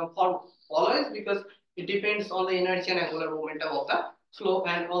fall always, because it depends on the inertia and angular momentum of the flow,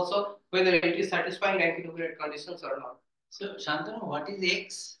 and also whether it is satisfying Rankine-Hugoniot conditions or not. So Shantanu, what is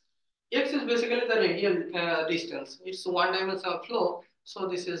X? X is basically the radial distance. It's one-dimensional flow. So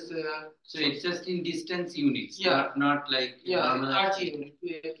this is so it's just in distance units, yeah, not like RG unit,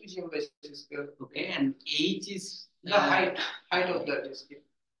 2 GM basis. Okay, and H is the height of the disk.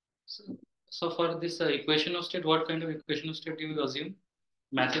 So for this equation of state, what kind of equation of state do you assume?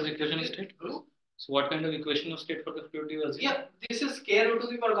 Matches equation of state? So what kind of equation of state for the fluid do you assume? Yeah, this is k root to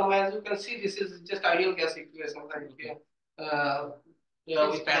the power gamma. As you can see, this is just ideal gas equation. Like, okay.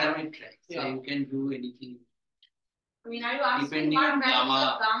 With parametric. So you can do anything. I mean, are you asking what values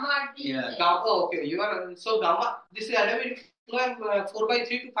of gamma are these? Yeah, gamma. Okay, you are so gamma. This is atomic flow, and 4/3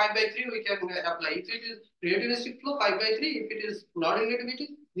 to 5/3 we can apply. If it is relativistic flow, 5/3. If it is non-relativistic,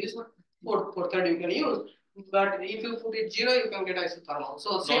 this 4/3 you can use. but if you put it 0, you can get isothermal.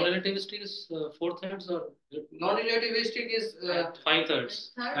 So non-relativistic is 4/3 or non-relativistic is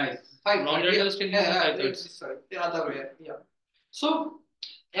 5/3. 5. Non-relativistic is 5/3. Sorry, the other way. Yeah. So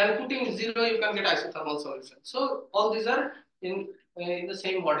and putting 0, you can get isothermal solution. So all these are in the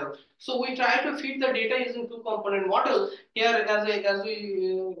same model. So we try to fit the data using two-component model. Here, as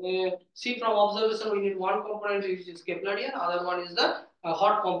we see from observation, we need one component which is Keplerian, other one is the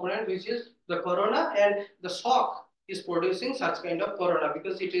hot component which is the corona, and the shock is producing such kind of corona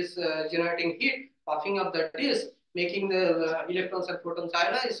because it is generating heat, puffing up the disk, making the electrons and protons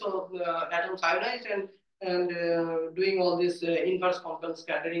ionized, so atoms ionized, and doing all this inverse quantum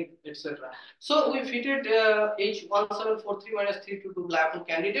scattering, etc. So we fitted H1743 minus 322 black hole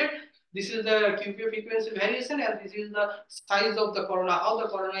candidate. This is the QPO frequency variation, and this is the size of the corona, how the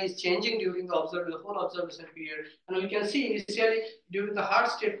corona is changing during the whole observation period. And we can see initially during the hard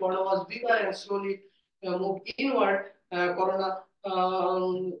state, corona was bigger and slowly moved inward. Corona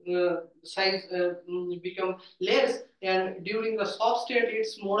size become less, and during the soft state,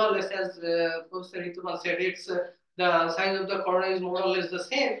 it's more or less as Professor Rituman said, it's the size of the corona is more or less the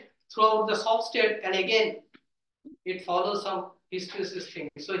same throughout the soft state, and again it follows some hysteresis thing.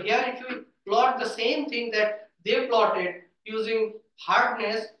 So here, if you plot the same thing that they plotted using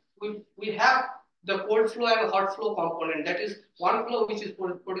hardness, we have the cold flow and hot flow component. That is one flow which is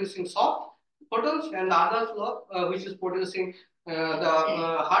producing soft photons, and the other flow which is producing the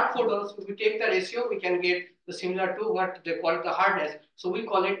hard photons. If we take the ratio, we can get the similar to what they call it the hardness. So we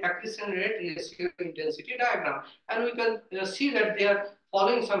call it accretion rate ratio intensity diagram, and we can see that they are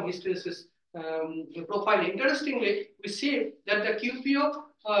following some hysteresis profile. Interestingly, we see that the QPO,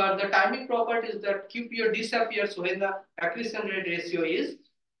 the timing property is that QPO disappears when the accretion rate ratio is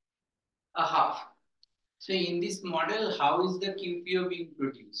a half. So in this model, how is the QPO being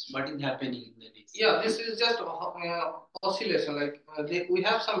produced? What is happening in the disk? Yeah, this is just oscillation. Like we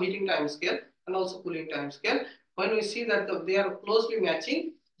have some heating time scale and also cooling time scale. When we see that they are closely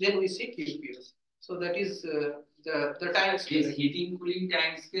matching, then we see QPOs. So that is the time scale. These heating cooling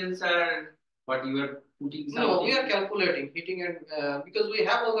time scales are what you are putting. No, we are calculating heating and because we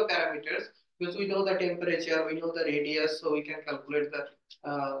have all the parameters. Because we know the temperature, we know the radius, so we can calculate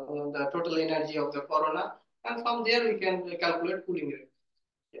the total energy of the corona, and from there we can calculate cooling rate.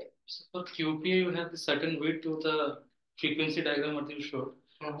 Yeah. So for QPA, you have the certain width to the frequency diagram what you showed.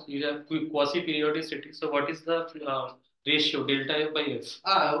 So you have quasi-periodicity. So what is the ratio delta F by F?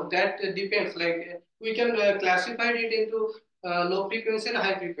 That depends. Like we can classify it into low frequency and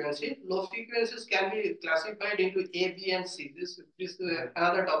high frequency. Low frequencies can be classified into A, B, and C. This is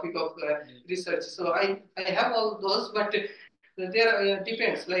another topic of research. So I have all those, but there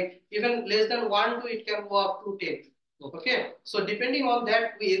depends. Like even less than 1 to it can go up to 10. Okay. So depending on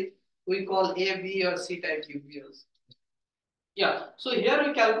that width, we call A, B, or C type QPLs. Yeah. So here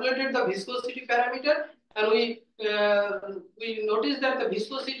we calculated the viscosity parameter, and we noticed that the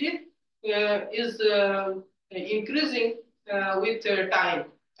viscosity is increasing with time.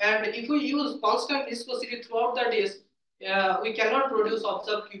 And if we use constant viscosity throughout the disk, we cannot produce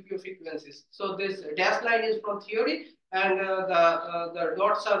observed QPO frequencies. So this dash line is from theory, and the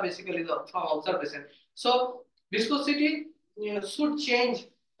dots are basically from observation. So viscosity should change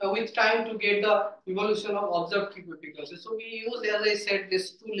with time to get the evolution of observed QPO frequencies. So we use, as I said,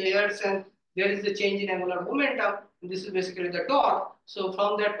 these two layers, and there is a change in angular momentum. This is basically the torque. So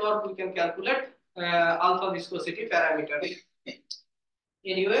from that torque, we can calculate alpha viscosity parameter.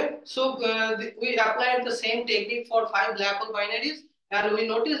 Anyway, so we applied the same technique for 5 black hole binaries, and we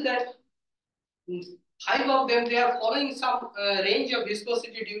noticed that 5 of them, they are following some range of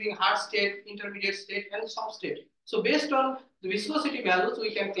viscosity during hard state, intermediate state, and soft state. So based on the viscosity values,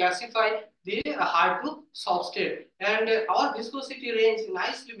 we can classify the hard to soft state. And our viscosity range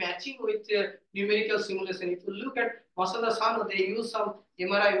nicely matching with numerical simulation. If you look at Masada Sano, they use some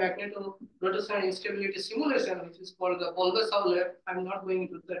MRI magnetorotation instability simulation, which is called the Bolgasau lab. I'm not going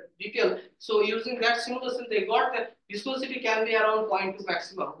into the detail. So using that simulation, they got the viscosity can be around 0.2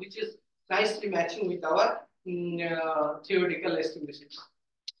 maximum, which is nicely matching with our theoretical estimations.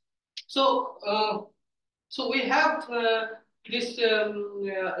 So, so we have this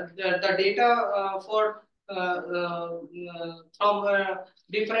the data for from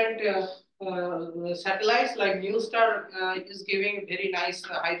different satellites, like NewStar is giving very nice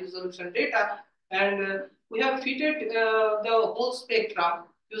high resolution data, and we have fitted the whole spectrum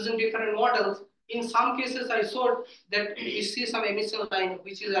using different models. In some cases, I showed that we see some emission line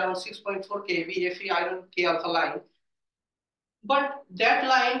which is around 6.4 kV Fe iron K alpha line. But that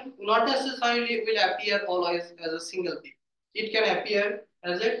line not necessarily will appear always as a single peak. It can appear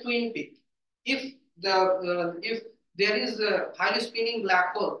as a twin peak. If if there is a highly spinning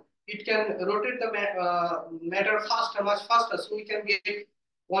black hole, it can rotate the matter faster, much faster. So we can get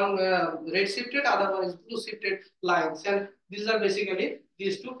one red shifted, other one is blue shifted lines, and these are basically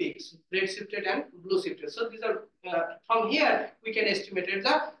these two peaks, red shifted and blue shifted. So these are from here we can estimate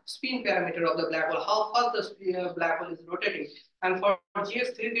the spin parameter of the black hole, how fast the black hole is rotating. And for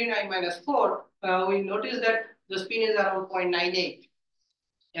GX339-4, we notice that the spin is around 0.98.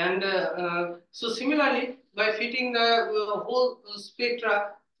 And so similarly, by fitting the whole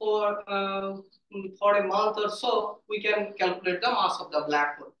spectra for a month or so, we can calculate the mass of the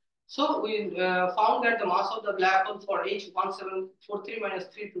black hole. So we found that the mass of the black hole for H1743 minus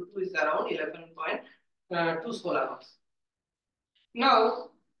 322 is around 11.2 solar mass.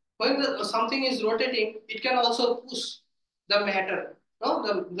 Now, when something is rotating, it can also push the matter.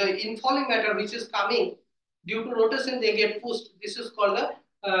 No, the infalling matter which is coming due to rotation, they get pushed. This is called the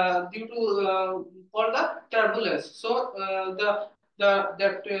due to called the turbulence. So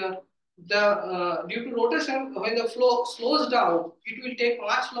due to rotation, when the flow slows down, it will take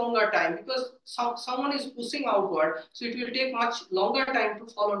much longer time because someone is pushing outward. So it will take much longer time to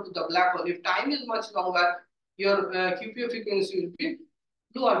fall into the black hole. If time is much longer, your QPO frequency will be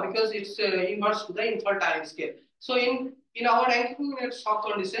lower because it's inverse to the infer time scale. So in our anchoring at shock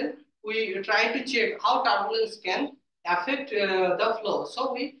condition, we try to check how turbulence can affect the flow.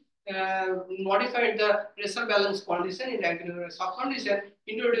 So we modified the pressure balance condition in anchoring at shock condition,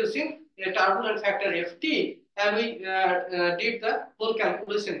 introducing a turbulent factor Ft, and we did the whole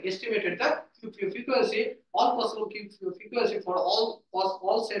calculation, estimated the QPO frequency, all possible QPO frequency for all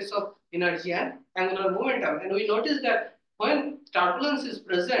sets of energy and angular momentum. And we noticed that when turbulence is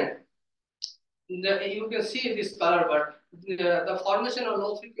present, you can see this color, but the formation of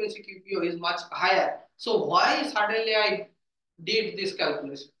low frequency QPO is much higher. So why suddenly I did this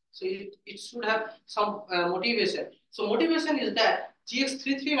calculation? So it should have some motivation. So motivation is that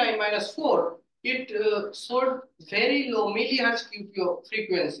GX339-4, it showed very low millihertz QPO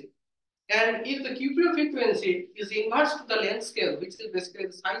frequency. And if the QPO frequency is inverse to the length scale, which is basically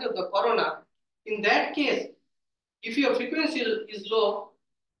the size of the corona, in that case, if your frequency is low,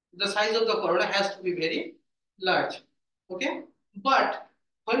 the size of the corona has to be very large. Okay, but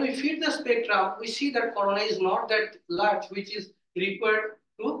when we feed the spectrum, we see that corona is not that large, which is required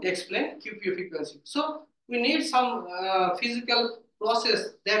to explain QPO frequency. So we need some physical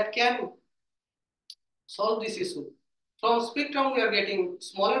process that can solve this issue. From spectrum, we are getting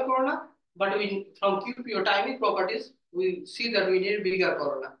smaller corona, but from QPO timing properties, we see that we need bigger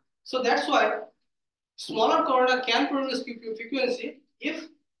corona. So that's why smaller corona can produce QPO frequency if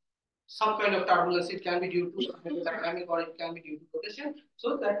some kind of turbulence. It can be due to dynamic or it can be due to rotation.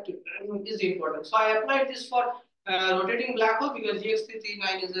 So that is important. So I applied this for rotating black hole because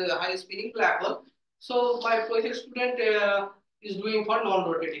GX339 is a high spinning black hole. So my project student is doing for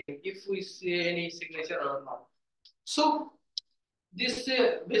non-rotating, if we see any signature or not. So this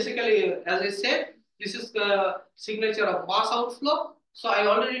basically, as I said, this is the signature of mass outflow. So I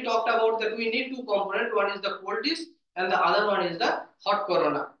already talked about that we need two components. One is the cold disk and the other one is the hot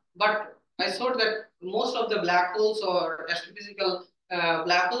corona. But I showed that most of the black holes or astrophysical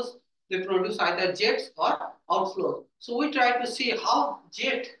black holes, they produce either jets or outflow. So we try to see how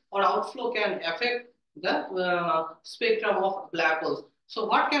jet or outflow can affect the spectrum of black holes. So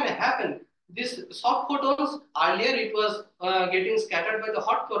what can happen? These soft photons, earlier it was getting scattered by the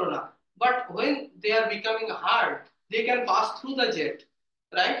hot corona, but when they are becoming hard, they can pass through the jet,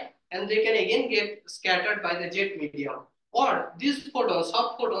 right? And they can again get scattered by the jet medium. Or these photons,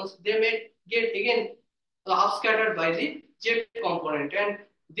 soft photons, they may get again half scattered by the jet component, and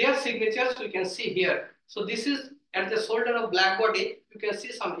their signatures we can see here. So this is at the shoulder of black body, you can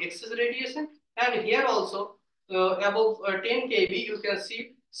see some excess radiation, and here also above 10 kV, you can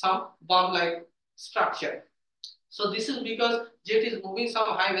see some bomb-like structure. So this is because jet is moving some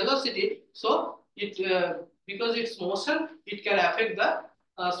high velocity. So it because its motion, it can affect the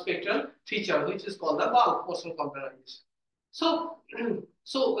spectral feature, which is called the bulk motion componentization. So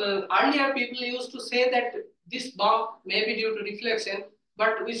earlier people used to say that this bump may be due to reflection,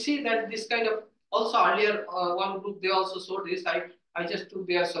 but we see that this kind of also earlier one group they also showed this. I just took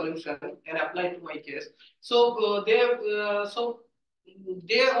their solution and applied to my case. So they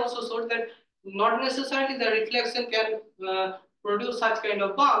also showed that not necessarily the reflection can produce such kind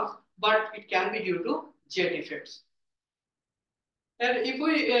of bumps, but it can be due to jet effects. And if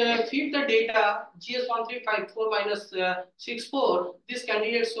we feed the data GS1354 minus 64, this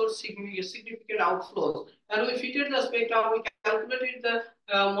candidate shows significant outflows. And we fitted the spectrum, we calculated the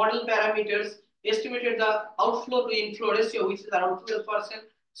model parameters, estimated the outflow to inflow ratio, which is around 12%,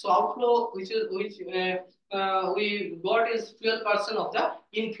 So outflow, which we got is 12% of the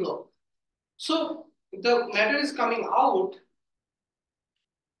inflow. So the matter is coming out.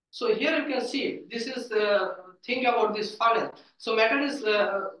 So here you can see this is the thing about this funnel. So matter is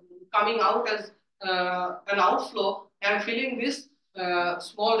coming out as an outflow and filling this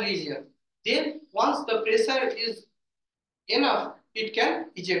small region. Then once the pressure is enough, it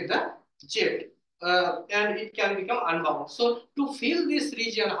can eject the jet and it can become unbound. So to fill this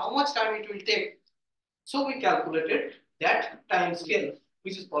region, how much time it will take? So we calculated that time scale,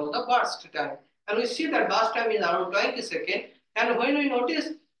 which is called the burst time. And we see that burst time is around 20 seconds. And when we notice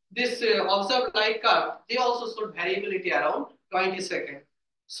this observed light curve, they also showed variability around 20 seconds.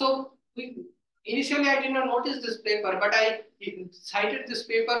 So initially I did not notice this paper, but I cited this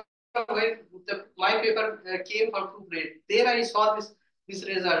paper when my paper came for proofread. There I saw this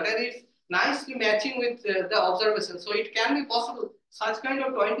result, and it's nicely matching with the observation. So it can be possible such kind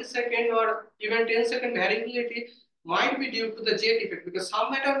of 20-second or even 10-second variability might be due to the jet effect, because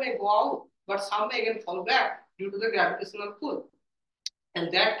some matter may go out, but some may again fall back due to the gravitational pull, and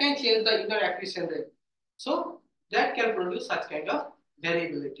that can change the inner accretion rate. So that can produce such kind of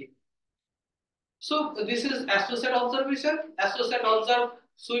variability. So this is associate observation. Associate observed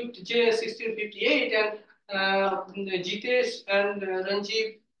Swift J1658 and Jitesh and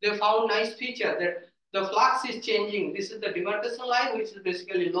Ranjiv, they found nice feature that the flux is changing. This is the demarcation line, which is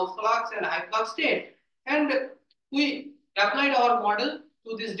basically low flux and high flux state. And we applied our model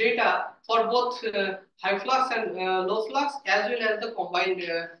to this data for both high flux and low flux, as well as the combined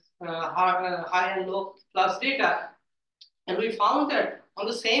high and low flux data. And we found that on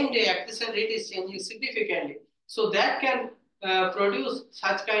the same day, accretion rate is changing significantly. So that can produce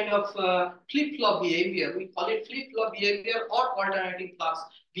such kind of flip-flop behavior. We call it flip-flop behavior or alternating flux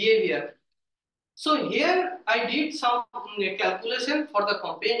behavior. So here I did some calculation for the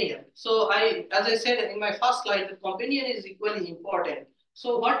companion. So as I said in my first slide, the companion is equally important.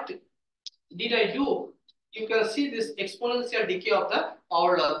 So what did I do? You can see this exponential decay of the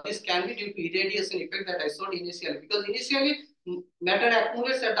power law. This can be due to irradiation effect that I showed initially, because initially matter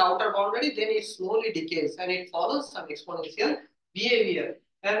accumulates at the outer boundary, then it slowly decays and it follows some exponential behavior.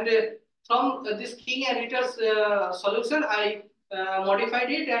 And from this King and Ritter's solution, I modified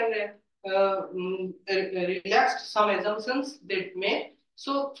it and relaxed some assumptions they made.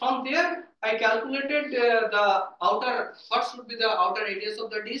 So from there, I calculated what should be the outer radius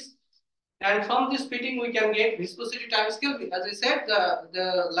of the disk. And from this fitting, we can get viscosity time scale. As I said,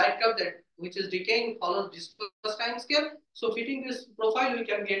 the light curve that which is decaying follows viscous time scale. So fitting this profile, we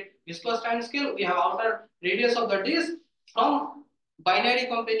can get viscous time scale. We have outer radius of the disk. From binary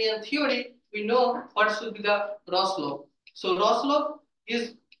companion theory, we know what should be the Ross law. So Ross law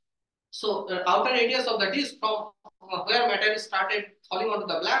is outer radius of the disk from where matter is started falling onto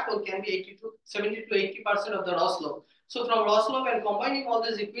the black hole can be 70 to 80% of the Ross law. So from Ross law and combining all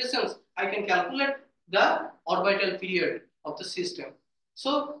these equations, I can calculate the orbital period of the system.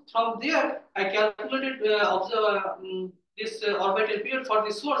 So from there, I calculated this orbital period for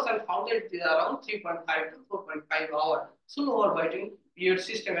the source and found it around 3.5 to 4.5 hours. So low orbital period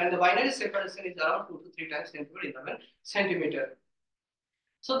system, and the binary separation is around 2 to 3 times 10 to 11 centimeter.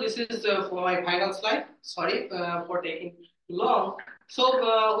 So this is for my final slide. Sorry for taking too long.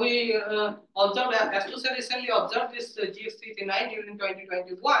 So we observed, Astro recently observed this GX339 during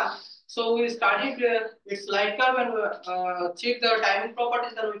 2021. So we studied its light curve and checked the timing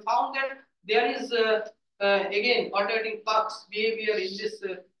properties, and we found that there is again alternating flux behavior in this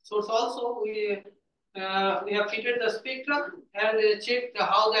source. Also, we have fitted the spectrum and checked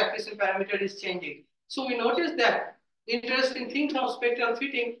how the accretion parameter is changing. So we noticed that interesting thing from spectral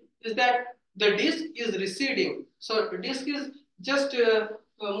fitting is that the disk is receding. So the disk is just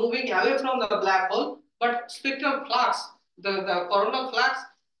moving away from the black hole, but spectral flux, the coronal flux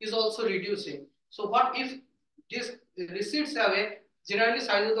is also reducing. So what if disk recedes away? Generally,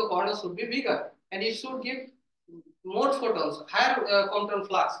 size of the corona should be bigger, and it should give more photons, higher quantum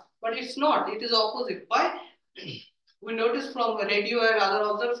flux. But it's not. It is opposite. Why? We noticed from radio and other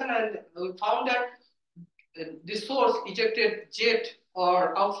observation, and we found that this source ejected jet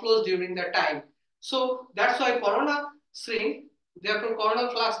or outflows during that time. So that's why corona shrink, therefore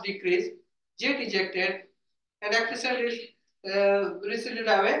coronal flux decrease, jet ejected, and accretion is receded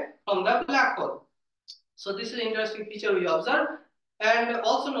away from the black hole. So this is an interesting feature we observed, and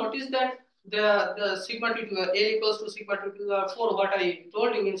also notice that the sigma T to L equals to sigma T to the 4, what I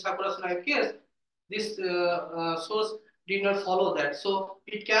told you in Sakura-Tsunai case, this source did not follow that. So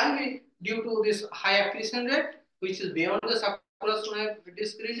it can be due to this high accretion rate, which is beyond the Sakura-Tsunai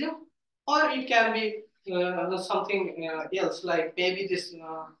disk region, or it can be something else, like maybe this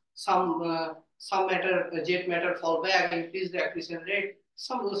some matter jet matter fall back, increase the accretion rate.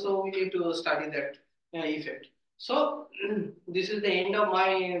 So we need to study that effect. So this is the end of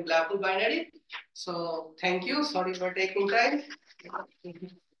my black hole binary. So thank you. Sorry for taking time.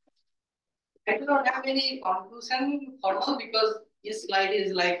 I do not have any conclusion formal because this slide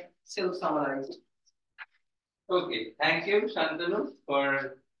is like self-summarized. Okay, thank you, Shantanu,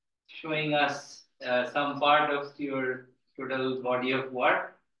 for showing us some part of your total body of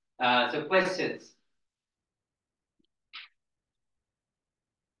work. So questions?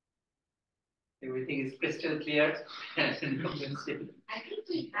 Everything is crystal clear. No question. I think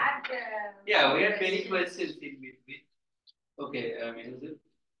we had. Yeah, we had many questions in between. Okay,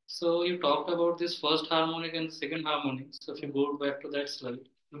 So you talked about this first harmonic and second harmonic. So if you go back to that slide,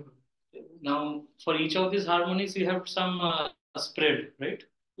 now for each of these harmonics, you have some spread, right?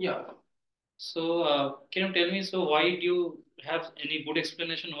 Yeah. So can you tell me, so why do you have any good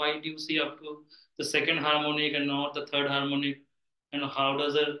explanation? Why do you see up to the second harmonic and not the third harmonic? And how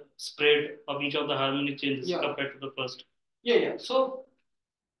does the spread of each of the harmonic changes compared to the first? Yeah. So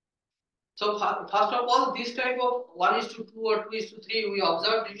first of all, this type of 1:2 or 2:3 we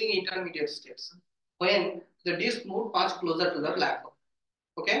observed during intermediate states when the disk moved much closer to the black hole.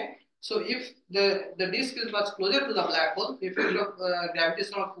 Okay. So if the disk is much closer to the black hole, the effect of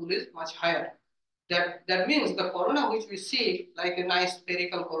gravitational pull is much higher. That means the corona which we see, like a nice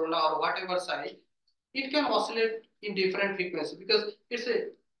spherical corona or whatever size, it can oscillate in different frequency because it's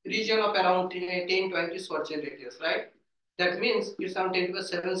a region of around 10-20 Schwarzschild radius, right? That means it's around 10 to the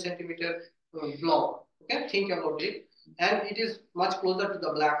 7 centimeter block. Okay, think about it. And it is much closer to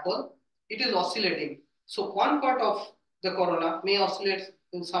the black hole. It is oscillating. So one part of the corona may oscillate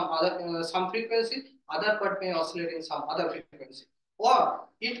in some other some frequency, other part may oscillate in some other frequency. Or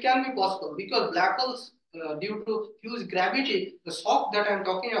it can be possible because black holes, due to huge gravity, the shock that I'm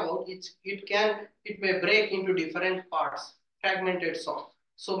talking about, it may break into different parts, fragmented shock.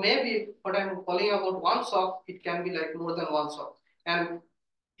 So maybe what I'm calling about one shock, it can be like more than one shock, and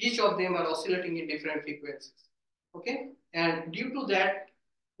each of them are oscillating in different frequencies. Okay, and due to that,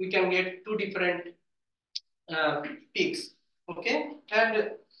 we can get two different peaks. Okay,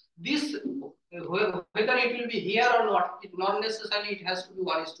 and this whether it will be here or not, it not necessarily it has to be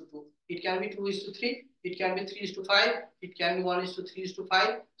 1:2. It can be 2:3. It can be 3:5. It can be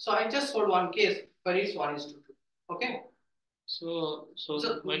 1:3:5. So I just showed one case, but it's 1:2. Okay. So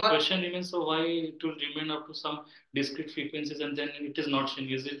my question remains, so why it will remain up to some discrete frequencies and then it is not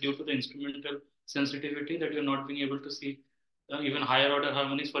changing? Is it due to the instrumental sensitivity that you're not being able to see even higher order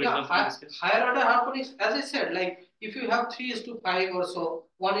harmonics, for example? Higher order harmonics, as I said, like if you have 3:5 or so,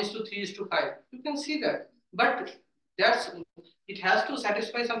 1:3:5, you can see that. But that's it has to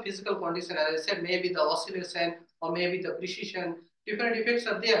satisfy some physical condition. As I said, maybe the oscillation or maybe the precision, different effects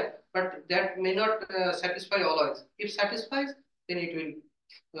are there, but that may not satisfy always. If satisfies, then it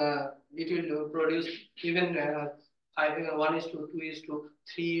will produce even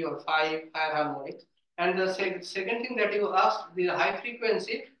 1:2:3 or 5 higher harmonics. And the second thing that you asked, the high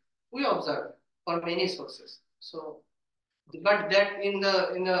frequency, we observe for many sources. So, but that in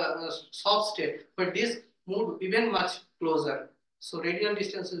the soft state, but this moved even much closer. So radial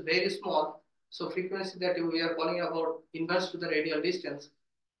distance is very small. So frequency that we are calling about inverse to the radial distance.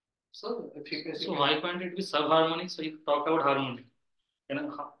 So frequency. So why can't it be subharmonic? So you talked about harmonic. And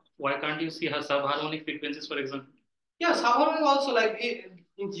why can't you see her subharmonic frequencies, for example? Yeah, subharmonic also, like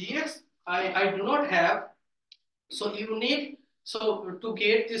in GX, I do not have. So you need, so to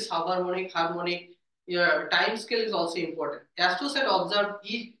get this harmonic, your time scale is also important. Astrosat observed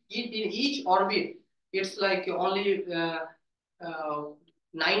in each orbit, it's like only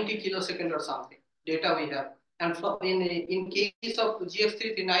 90 kilosecond or something data we have. And in case of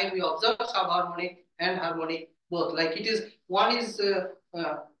GX339, we observe subharmonic and harmonic both. Like it is one is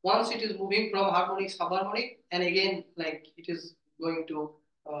once it is moving from harmonic subharmonic, and again like it is going to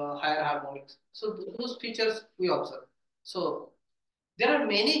higher harmonics. So those features we observe. So there are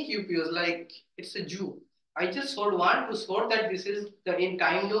many QPOs, like it's a Jew. I just showed one to show that this is the in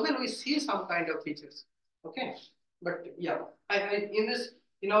time domain we see some kind of features. Okay, but yeah, I in this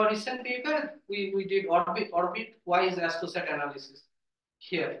in our recent paper we did orbit wise astrosat analysis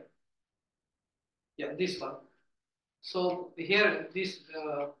here. Yeah, this one. So here this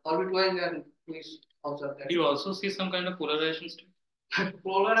orbit wise, and please observe that. Do you also see some kind of polarization?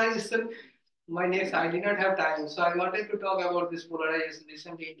 Polarization. My next, I did not have time, so I wanted to talk about this polarization.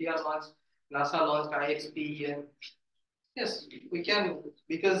 Recently, India launched, NASA launched IXP, and yes, we can,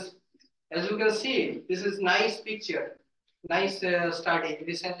 because as you can see, this is nice picture, nice study.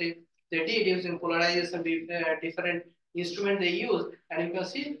 Recently, they did using polarization, different instrument they use, and you can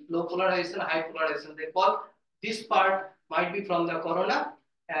see low polarization, high polarization. They call this part might be from the corona,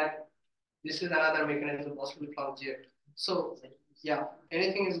 and this is another mechanism possibly from jet. So yeah,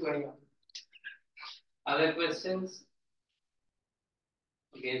 anything is going on. Other questions?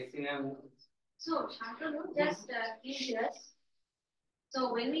 Okay, Sina. So, Shantanu, just curious.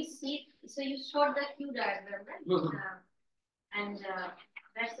 So when we see, so you showed the Q diagram, right? And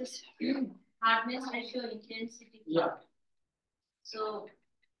that's this hardness ratio intensity. Yeah. So,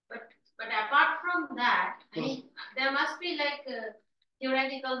 but apart from that, I mean, there must be like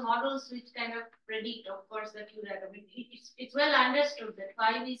theoretical models which kind of predict, of course, the Q diagram. It's well understood that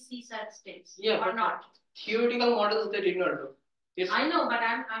why we see such states, or not. Theoretical models they did not do. I know, but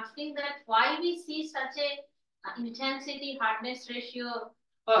I'm asking that why we see such a intensity hardness ratio.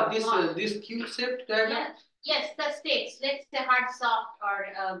 This cube shaped diagram. Yes, the states. Let's say hard, soft,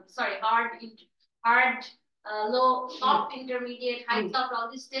 or sorry, hard, low, soft, intermediate, high, soft. All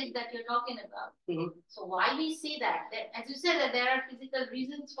these states that you're talking about. So why we see that? As you said, that there are physical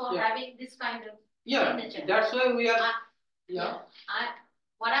reasons for having this kind of signature. That's why we are.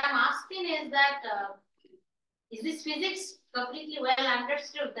 What I'm asking is that is this physics completely well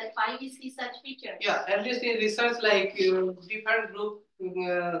understood that why we see such features? Yeah, at least in research, like different group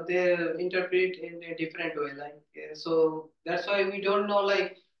they interpret in a different way. Like so that's why we don't know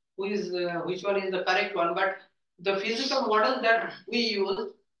like who is which one is the correct one. But the physical model that we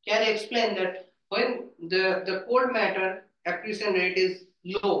use can explain that when the cold matter accretion rate is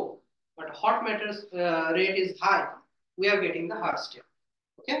low, but hot matter's rate is high, we are getting the hard state.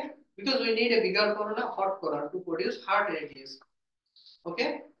 Okay, because we need a bigger corona, hot corona to produce hard radius.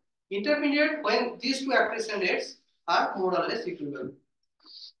 Okay, intermediate when these two accretion rates are more or less equivalent.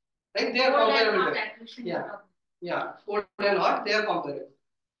 Like they are comparable. Cold and hot, they are comparable.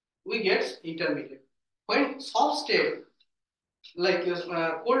 We get intermediate. When soft state, like your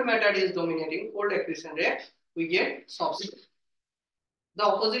cold matter is dominating, cold accretion rate, we get soft state. The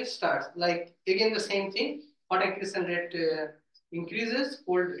opposite starts, like again the same thing, hot accretion rate increases,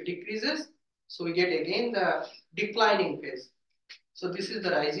 cold decreases. So we get again the declining phase. So this is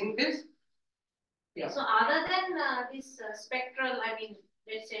the rising phase. Yeah. So other than this spectral, I mean,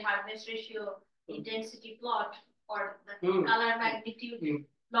 let's say hardness ratio, intensity plot, or the color magnitude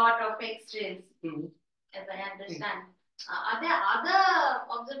plot of X-rays, as I understand, are there other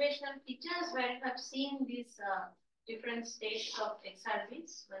observational features where you have seen these different states of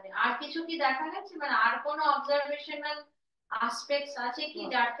XRVs? আর কিছু কি দেখা গেছে মানে আর কোনো observational aspects আছে কি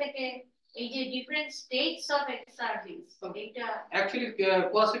যার থেকে এই যে different states of XRVs এটা actually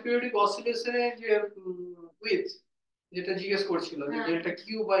quasi-periodic oscillation এর যে width যেটা জিজ্ঞেস করছিল যে ডেল্টা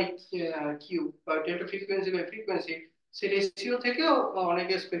কিউ বাই কিউ বা ডেল্টা ফ্রিকোয়েন্সি বাই ফ্রিকোয়েন্সি সেই রেশিও থেকেও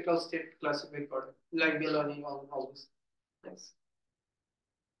অনেকে স্পেক্ট্রাল স্টেট ক্লাসিফাই করে like বেলনি all this. Yes.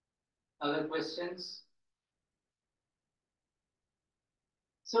 Other questions?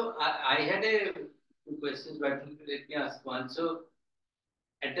 So I had a few questions, but let me ask one. So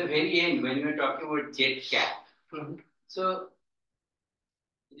at the very end, when you were talking about jet cap, so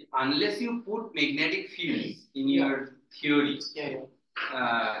unless you put magnetic fields in your theory,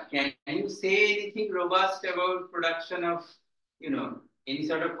 can you say anything robust about production of, any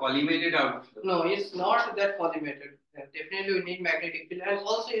sort of collimated outflow? No, it's not that collimated. Definitely we need magnetic field, and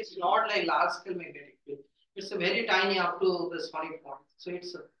also it's not like large scale magnetic field. It's a very tiny up to the sonic point. So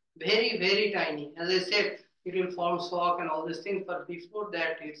it's very, very tiny. As I said, it will form shock and all these things, but before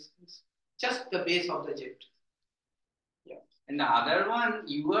that, it's just the base of the jet. Yeah. And the other one,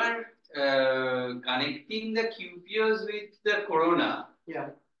 you are connecting the QPOs with the corona. Yeah.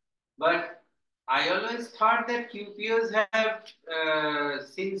 But I always thought that QPOs have,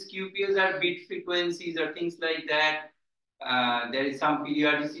 since QPOs are bit frequencies or things like that, there is some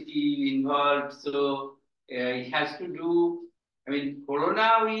periodicity involved. So it has to do, corona,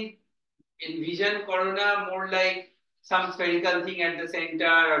 we envision corona more like some spherical thing at the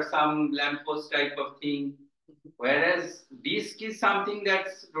center or some lamppost type of thing. Whereas disk is something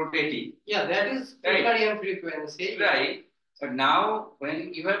that's rotating. Yeah, that is Fresnel frequency. Right. But now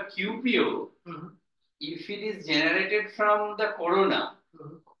when you have QPO, if it is generated from the corona,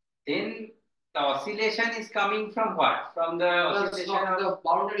 then the oscillation is coming from what? From the oscillation of the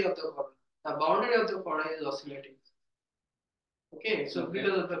boundary of the corona. The boundary of the corona is oscillating. Okay, so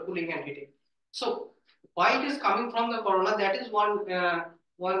because of the cooling and heating. So why it is coming from the corona? That is one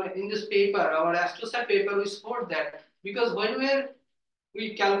in this paper, our astrosat paper, we showed that because when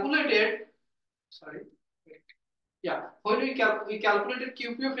we calculated, sorry, Yeah, when we calculated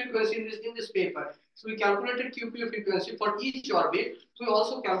QPO frequency in this paper. So we calculated QPO frequency for each orbit. We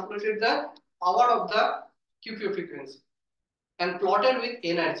also calculated the power of the QPO frequency and plotted with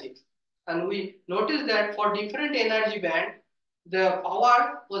energy. And we noticed that for different energy band, the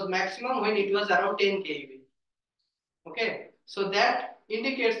power was maximum when it was around 10 keV. Okay, so that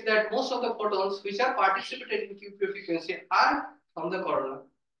indicates that most of the photons which are participated in QPO frequency are from the corona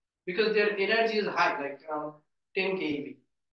because their energy is high, like 10 keV.